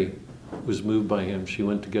Mary was moved by him. She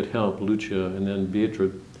went to get help, Lucia, and then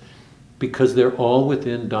Beatrice, because they're all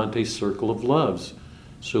within Dante's circle of loves.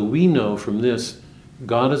 So we know from this,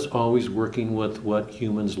 God is always working with what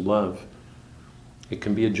humans love. It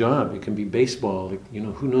can be a job, it can be baseball,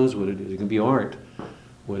 who knows what it is. It can be art.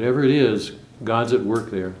 Whatever it is, God's at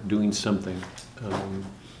work there, doing something.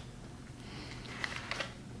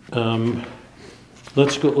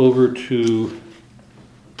 Let's go over to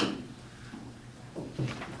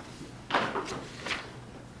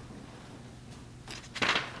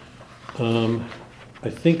I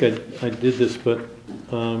think I did this, but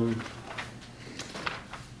and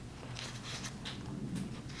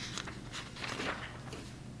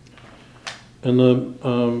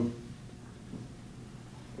the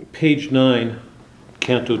page 9,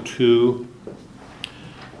 Canto 2,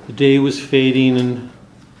 the day was fading and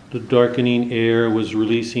the darkening air was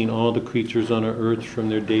releasing all the creatures on our earth from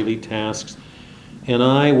their daily tasks. And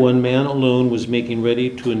I, one man alone, was making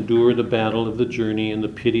ready to endure the battle of the journey and the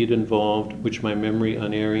pity it involved, which my memory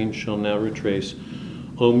unerring shall now retrace.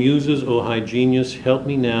 O muses, O high genius, help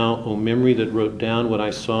me now, O memory that wrote down what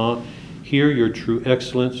I saw. Here your true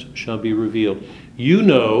excellence shall be revealed. You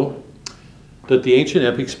know that the ancient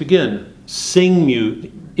epics begin. Sing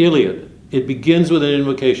muse, Iliad. It begins with an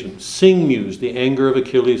invocation. Sing muse, the anger of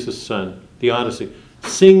Achilles' son. The Odyssey.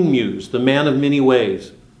 Sing muse, the man of many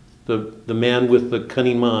ways. The man with the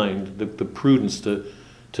cunning mind, the prudence to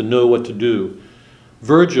know what to do.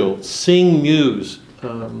 Virgil, sing muse,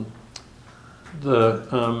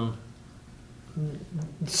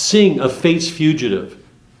 sing of fate's fugitive,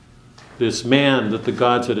 this man that the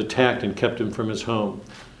gods had attacked and kept him from his home.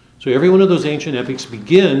 So every one of those ancient epics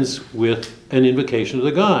begins with an invocation of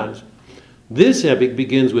the gods. This epic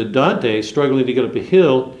begins with Dante struggling to get up a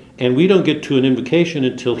hill, and we don't get to an invocation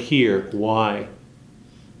until here. Why?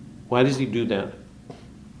 Why does he do that?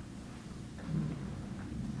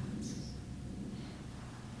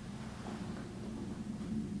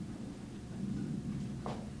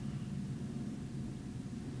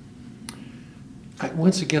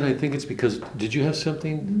 Once again, I think it's because, did you have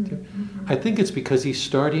something? Mm-hmm. I think it's because he's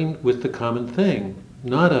starting with the common thing,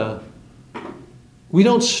 we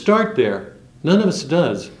don't start there. None of us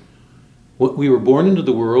does. We were born into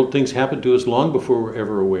the world, things happen to us long before we're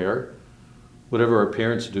ever aware. Whatever our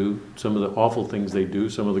parents do, some of the awful things they do,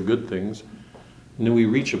 some of the good things. And then we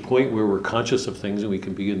reach a point where we're conscious of things and we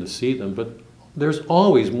can begin to see them. But there's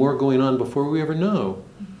always more going on before we ever know.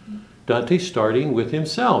 Mm-hmm. Dante's starting with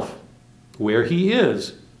himself, where he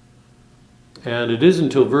is. And it isn't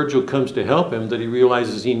until Virgil comes to help him that he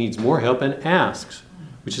realizes he needs more help and asks,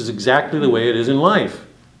 which is exactly the way it is in life.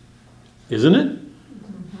 Isn't it?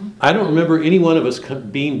 Mm-hmm. I don't remember any one of us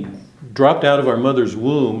being dropped out of our mother's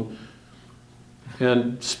womb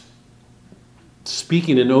and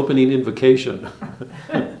speaking an opening invocation.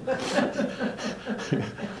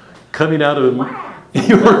 Coming out of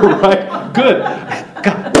you were right. Good.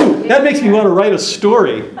 God, ooh, that makes me want to write a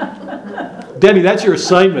story. Debbie, that's your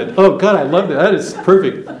assignment. Oh, God, I love that. That is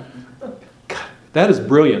perfect. God, that is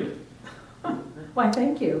brilliant. Why,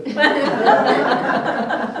 thank you.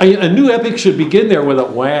 A new epic should begin there with a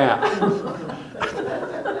wah.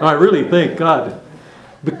 I really think, God.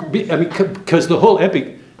 Because the whole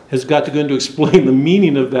epic has got to go into explain the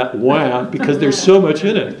meaning of that wah, because there's so much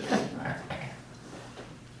in it.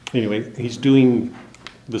 Anyway, he's doing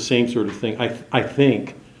the same sort of thing, I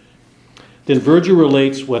think. Then Virgil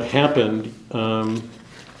relates what happened,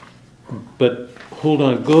 but hold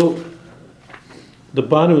on, go the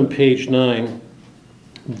bottom of page 9.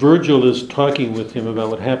 Virgil is talking with him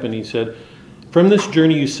about what happened. He said, "From this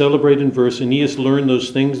journey you celebrate in verse, Aeneas learned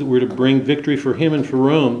those things that were to bring victory for him and for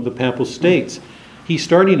Rome, the Papal States." He's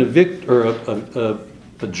starting a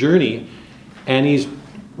journey, and he's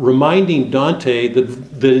reminding Dante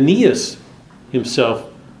that Aeneas himself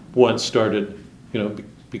once started,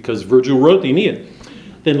 because Virgil wrote the Aeneid.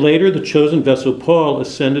 Then later, the chosen vessel Paul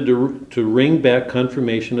ascended to wring back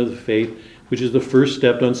confirmation of the faith, which is the first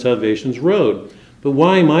step on salvation's road. But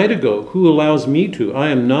why am I to go? Who allows me to? I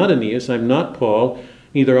am not Aeneas, I am not Paul,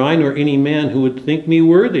 neither I nor any man who would think me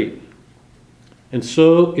worthy. And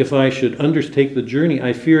so, if I should undertake the journey,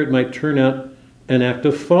 I fear it might turn out an act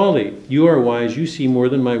of folly. You are wise, you see more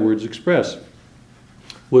than my words express.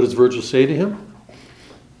 What does Virgil say to him?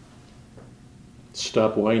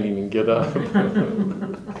 Stop whining and get up.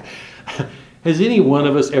 Has any one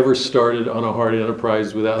of us ever started on a hard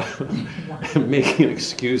enterprise without making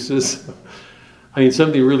excuses? I mean,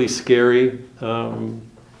 something really scary.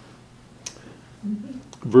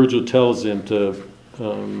 Virgil tells him to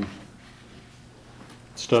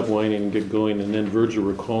stop whining and get going, and then Virgil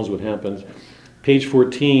recalls what happens. Page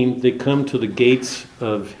 14, they come to the gates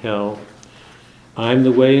of hell. I am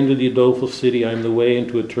the way into the doleful city. I am the way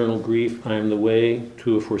into eternal grief. I am the way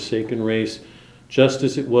to a forsaken race. Just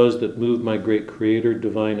as it was that moved my great Creator,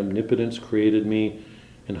 divine omnipotence created me,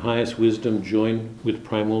 and highest wisdom joined with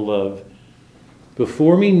primal love.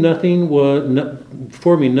 Before me nothing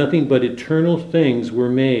but eternal things were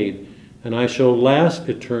made, and I shall last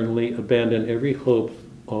eternally. Abandon every hope,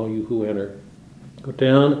 all you who enter. Go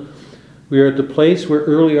down. We are at the place where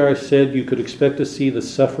earlier I said you could expect to see the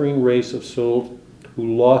suffering race of souls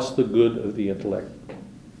who lost the good of the intellect.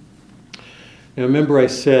 Now remember I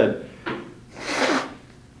said,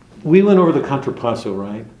 we went over the contrapasso,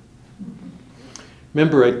 right?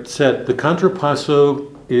 Remember I said the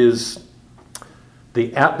contrapasso is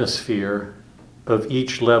the atmosphere of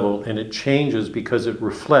each level, and it changes because it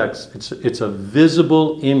reflects, it's a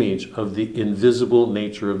visible image of the invisible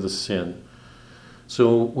nature of the sin.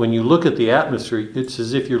 So when you look at the atmosphere, it's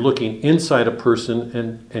as if you're looking inside a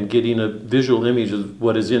person and getting a visual image of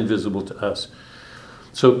what is invisible to us.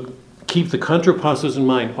 So keep the contrapassos in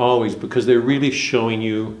mind always, because they're really showing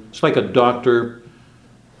you, it's like a doctor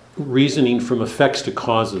reasoning from effects to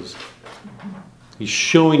causes. He's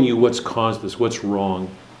showing you what's caused this, what's wrong.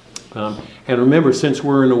 And remember, since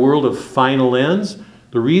we're in a world of final ends,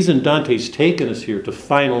 the reason Dante's taken us here to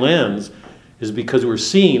final ends is because we're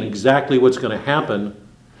seeing exactly what's going to happen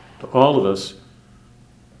to all of us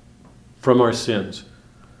from our sins.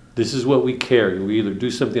 This is what we carry. We either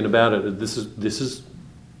do something about it, or this is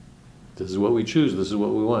what we choose. This is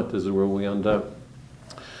what we want. This is where we end up.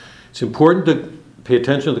 It's important to pay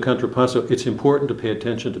attention to the contrapasso. It's important to pay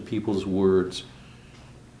attention to people's words,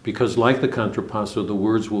 because like the contrapasso, the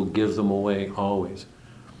words will give them away always.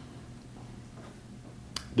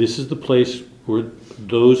 This is the place where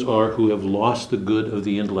those are who have lost the good of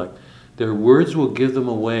the intellect. Their words will give them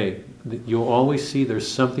away. You'll always see there's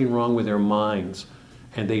something wrong with their minds,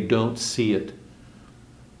 and they don't see it.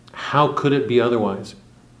 How could it be otherwise?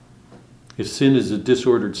 If sin is a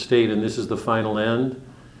disordered state and this is the final end,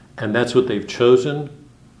 and that's what they've chosen,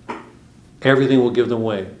 everything will give them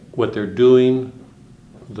away. What they're doing,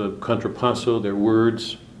 the contrapasso, their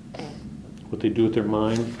words, what they do with their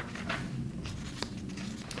mind.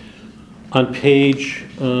 On page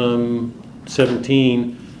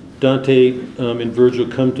 17, Dante and Virgil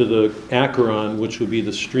come to the Acheron, which would be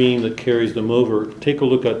the stream that carries them over. Take a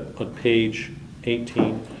look at page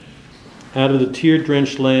 18. Out of the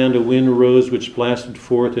tear-drenched land a wind arose which blasted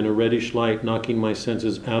forth in a reddish light, knocking my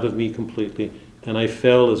senses out of me completely, and I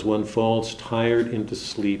fell as one falls tired into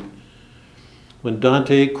sleep. When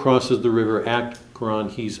Dante crosses the river Acheron,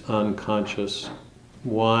 he's unconscious.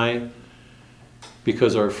 Why?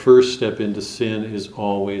 Because our first step into sin is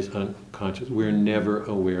always unconscious. We're never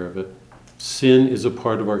aware of it. Sin is a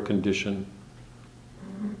part of our condition.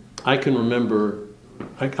 I can remember,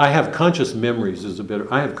 I have conscious memories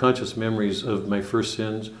I have conscious memories of my first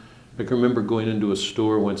sins. I can remember going into a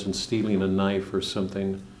store once and stealing a knife or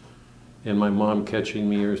something, and my mom catching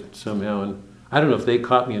me or somehow, and I don't know if they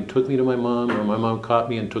caught me and took me to my mom, or my mom caught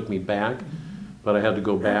me and took me back, but I had to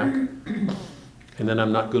go back. And then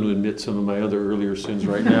I'm not going to admit some of my other earlier sins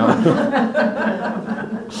right now.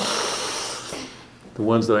 The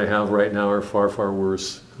ones that I have right now are far, far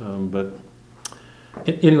worse. But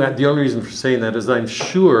anyway, the only reason for saying that is I'm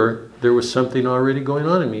sure there was something already going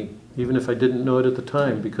on in me, even if I didn't know it at the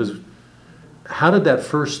time. Because how did that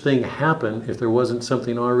first thing happen if there wasn't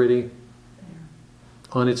something already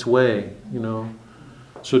on its way, you know?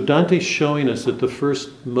 So Dante's showing us that the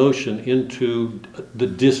first motion into the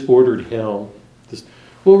disordered hell,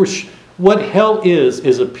 what hell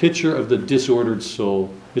is a picture of the disordered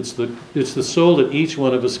soul. It's the soul that each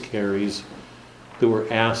one of us carries that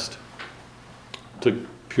we're asked to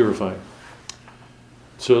purify.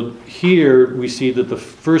 So here we see that the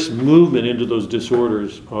first movement into those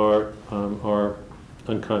disorders are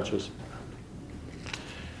unconscious.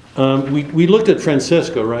 We looked at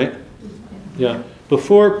Francesco, right? Yeah.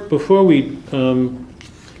 Before we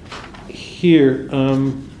hear.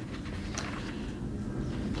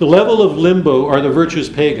 The level of limbo are the virtuous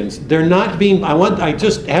pagans. They're not being, I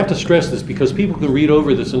just have to stress this because people can read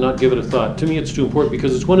over this and not give it a thought. To me it's too important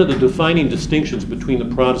because it's one of the defining distinctions between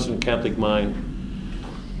the Protestant and Catholic mind.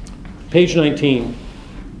 Page 19.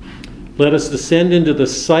 Let us descend into the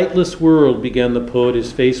sightless world, began the poet,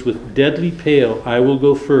 his face with deadly pale. I will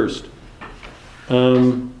go first.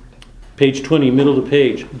 Page 20, middle of the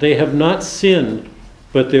page. They have not sinned,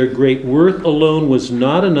 but their great worth alone was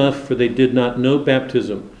not enough, for they did not know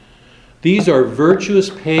baptism. These are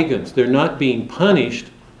virtuous pagans. They're not being punished.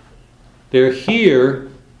 They're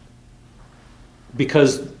here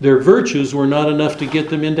because their virtues were not enough to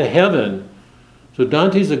get them into heaven. So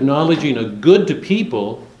Dante's acknowledging a good to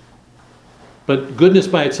people, but goodness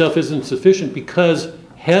by itself isn't sufficient because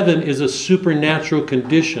heaven is a supernatural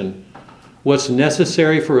condition. What's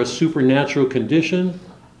necessary for a supernatural condition?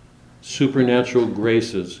 Supernatural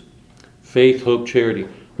graces. Faith, hope, charity.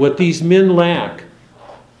 What these men lack,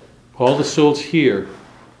 all the souls here,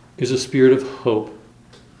 is a spirit of hope.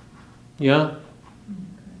 Yeah?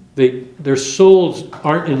 Their souls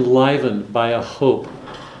aren't enlivened by a hope.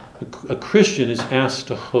 A Christian is asked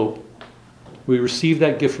to hope. We receive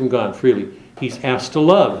that gift from God freely. He's asked to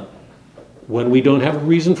love when we don't have a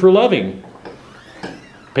reason for loving.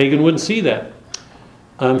 Pagan wouldn't see that.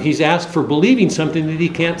 He's asked for believing something that he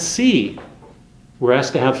can't see. We're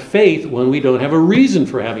asked to have faith when we don't have a reason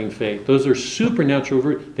for having faith. Those are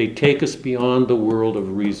supernatural. They take us beyond the world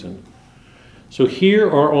of reason. So here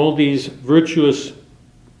are all these virtuous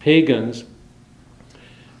pagans.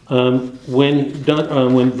 When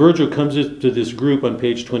Virgil comes to this group on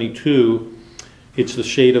page 22, it's the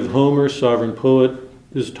shade of Homer, sovereign poet.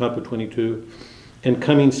 This is top of 22. And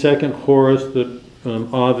coming second, Horace,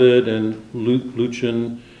 Ovid, and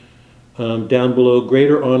Lucian. Down below,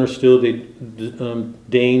 greater honor still they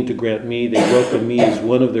deign to grant me. They welcome me as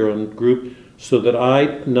one of their own group, so that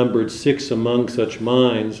I numbered 6 among such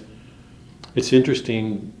minds. It's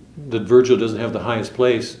interesting that Virgil doesn't have the highest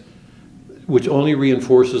place, which only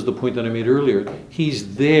reinforces the point that I made earlier.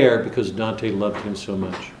 He's there because Dante loved him so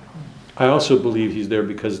much. I also believe he's there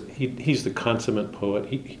because he's the consummate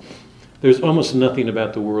poet. There's almost nothing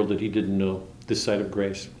about the world that he didn't know, this side of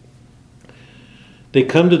grace. They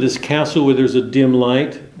come to this castle where there's a dim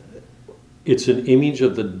light. It's an image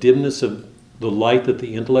of the dimness of the light that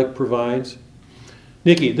the intellect provides.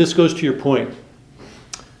 Nikki, this goes to your point.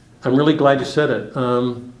 I'm really glad you said it.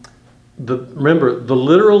 Remember, the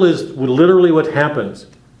literal is literally what happens.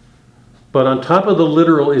 But on top of the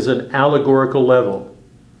literal is an allegorical level.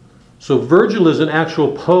 So Virgil is an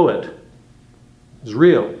actual poet. It's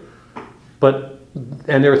real.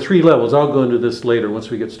 And there are 3 levels. I'll go into this later once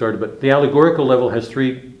we get started. But the allegorical level has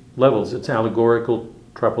 3 levels. It's allegorical,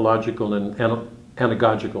 tropological, and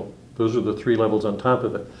anagogical. Those are the 3 levels on top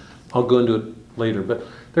of it. I'll go into it later. But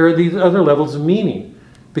there are these other levels of meaning,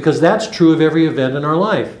 because that's true of every event in our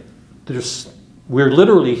life. We're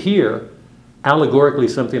literally here. Allegorically,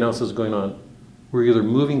 something else is going on. We're either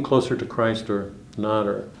moving closer to Christ or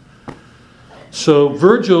not. So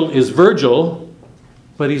Virgil is Virgil,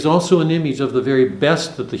 but he's also an image of the very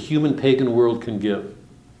best that the human pagan world can give,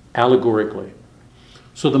 allegorically.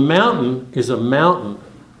 So the mountain is a mountain.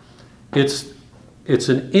 It's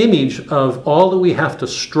an image of all that we have to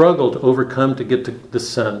struggle to overcome to get to the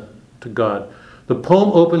sun, to God. The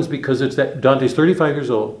poem opens because it's that Dante's 35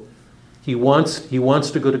 years old. He wants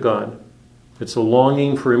to go to God. It's a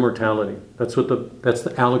longing for immortality. That's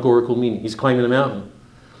the allegorical meaning. He's climbing the mountain.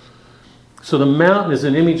 So the mountain is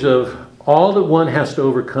an image of all that one has to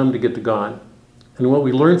overcome to get to God. And what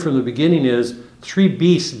we learned from the beginning is 3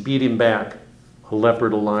 beasts beat him back. A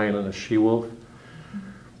leopard, a lion, and a she-wolf.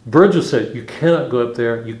 Virgil said, you cannot go up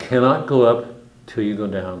there. You cannot go up till you go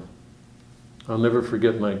down. I'll never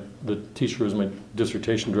forget the teacher was my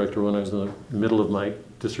dissertation director when I was in the middle of my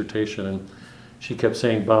dissertation. And she kept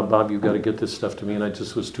saying, Bob, you've got to get this stuff to me. And I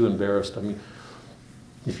just was too embarrassed. I mean,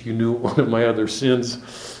 if you knew one of my other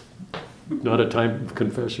sins... Not a time of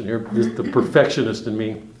confession here. The perfectionist in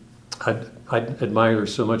me, I admired her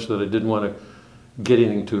so much that I didn't want to get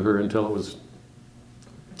anything to her until it was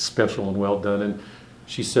special and well done. And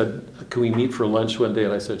she said, can we meet for lunch one day?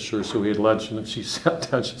 And I said, sure. So we had lunch, and she sat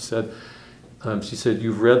down. She said,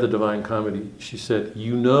 you've read the Divine Comedy. She said,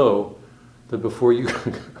 you know that before you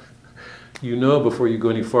go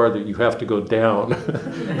any farther, you have to go down.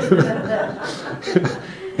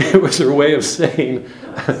 It was her way of saying,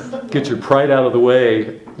 get your pride out of the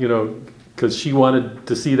way, because she wanted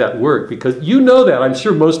to see that work. Because you know that, I'm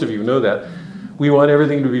sure most of you know that. We want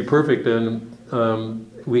everything to be perfect, and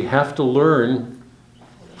we have to learn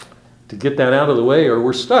to get that out of the way, or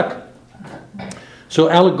we're stuck. So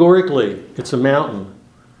allegorically, it's a mountain.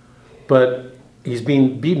 But he's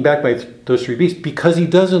being beaten back by those 3 beasts because he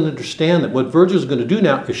doesn't understand that what Virgil's going to do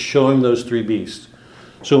now is show him those 3 beasts.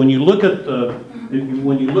 So when you look at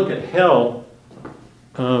hell,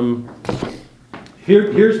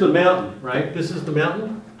 here's the mountain, right? This is the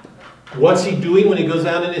mountain. What's he doing when he goes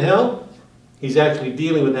down into hell? He's actually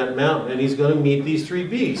dealing with that mountain, and he's going to meet these 3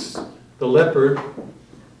 beasts: the leopard,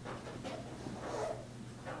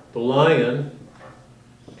 the lion,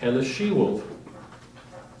 and the she-wolf.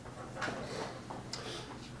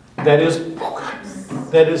 That is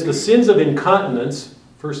the sins of incontinence,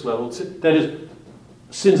 first level. That is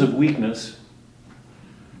sins of weakness.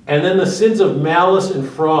 And then the sins of malice and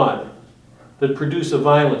fraud that produce a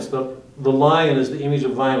violence. The lion is the image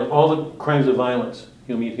of violence. All the crimes of violence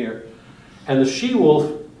you'll meet here. And the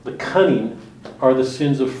she-wolf, the cunning, are the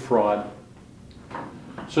sins of fraud.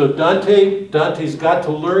 So Dante's got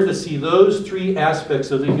to learn to see those three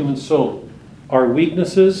aspects of the human soul. Our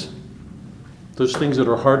weaknesses, those things that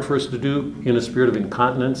are hard for us to do in a spirit of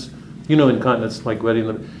incontinence. You know, incontinence, like wetting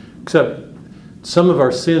them. Except some of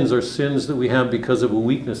our sins are sins that we have because of a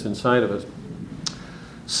weakness inside of us.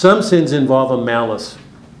 Some sins involve a malice,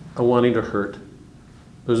 a wanting to hurt.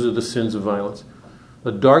 Those are the sins of violence.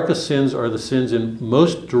 The darkest sins are the sins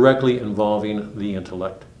most directly involving the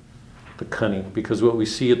intellect, the cunning, because what we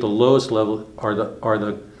see at the lowest level are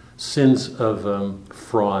the sins of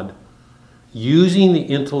fraud, using the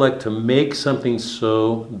intellect to make something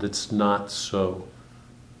so that's not so.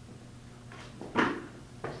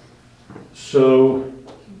 So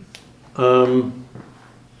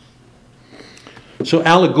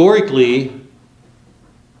allegorically,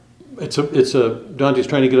 Dante's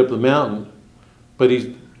trying to get up the mountain, but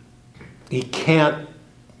he can't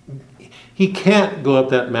go up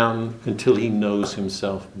that mountain until he knows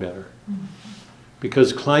himself better.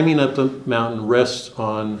 Because climbing up the mountain rests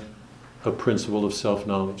on a principle of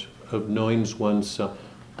self-knowledge, of knowing oneself.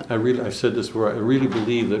 I've said this before, I really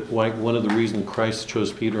believe that one of the reasons Christ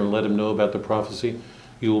chose Peter and let him know about the prophecy,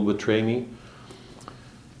 "You will betray me,"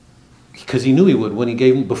 because he knew he would. When he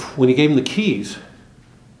gave him the keys,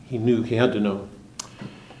 he knew he had to know.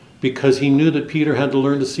 Because he knew that Peter had to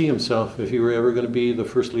learn to see himself if he were ever going to be the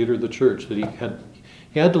first leader of the church. That he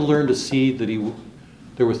had to learn to see that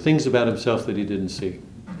there were things about himself that he didn't see.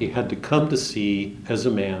 He had to come to see as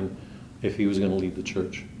a man if he was going to lead the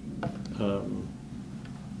church.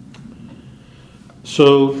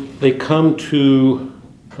 So they come to,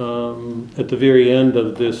 at the very end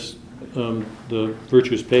of this, the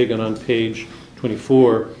Virtuous Pagan on page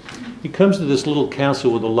 24, he comes to this little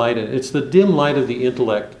castle with a light in it. It's the dim light of the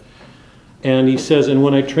intellect. And he says, "And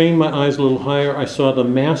when I trained my eyes a little higher, I saw the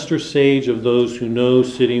master sage of those who know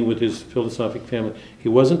sitting with his philosophic family." He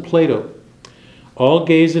wasn't Plato. "All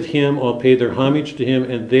gazed at him, all paid their homage to him,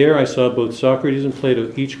 and there I saw both Socrates and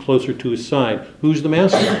Plato, each closer to his side." Who's the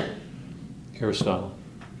master? Aristotle.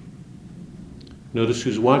 Notice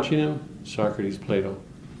who's watching him? Socrates, Plato.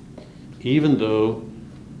 Even though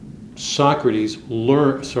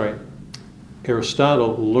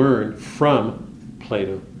Aristotle learned from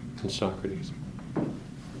Plato and Socrates.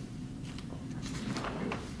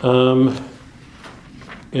 And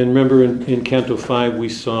remember in Canto 5 we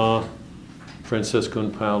saw Francesco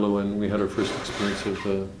and Paolo, and we had our first experience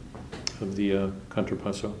of the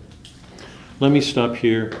contrapasso. Let me stop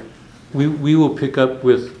here. We will pick up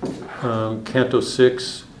with Canto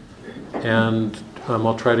 6, and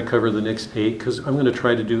I'll try to cover the next 8, because I'm going to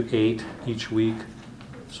try to do 8 each week.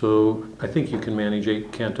 So I think you can manage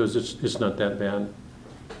 8 cantos. It's not that bad.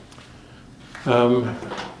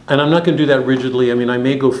 And I'm not going to do that rigidly. I mean, I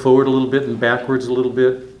may go forward a little bit and backwards a little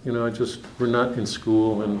bit. You know, we're not in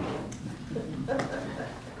school, and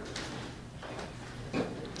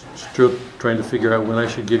still trying to figure out when I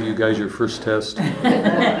should give you guys your first test.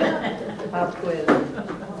 Pop quiz.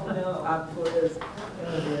 Pop quiz.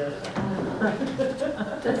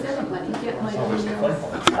 Does everybody get my emails?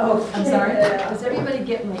 Oh, I'm sorry? Does everybody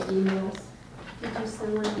get my emails? Did you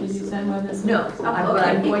send one? Did you send one this? No, Oh,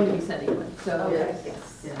 I'm going to be sending one, so Okay. yes.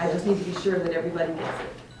 I just need to be sure that everybody gets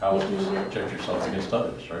it. How If you get it. judge yourself against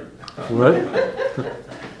others, right? What?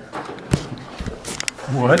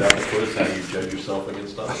 What? That was how you judge yourself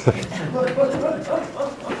against others.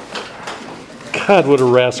 God, what a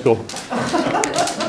rascal.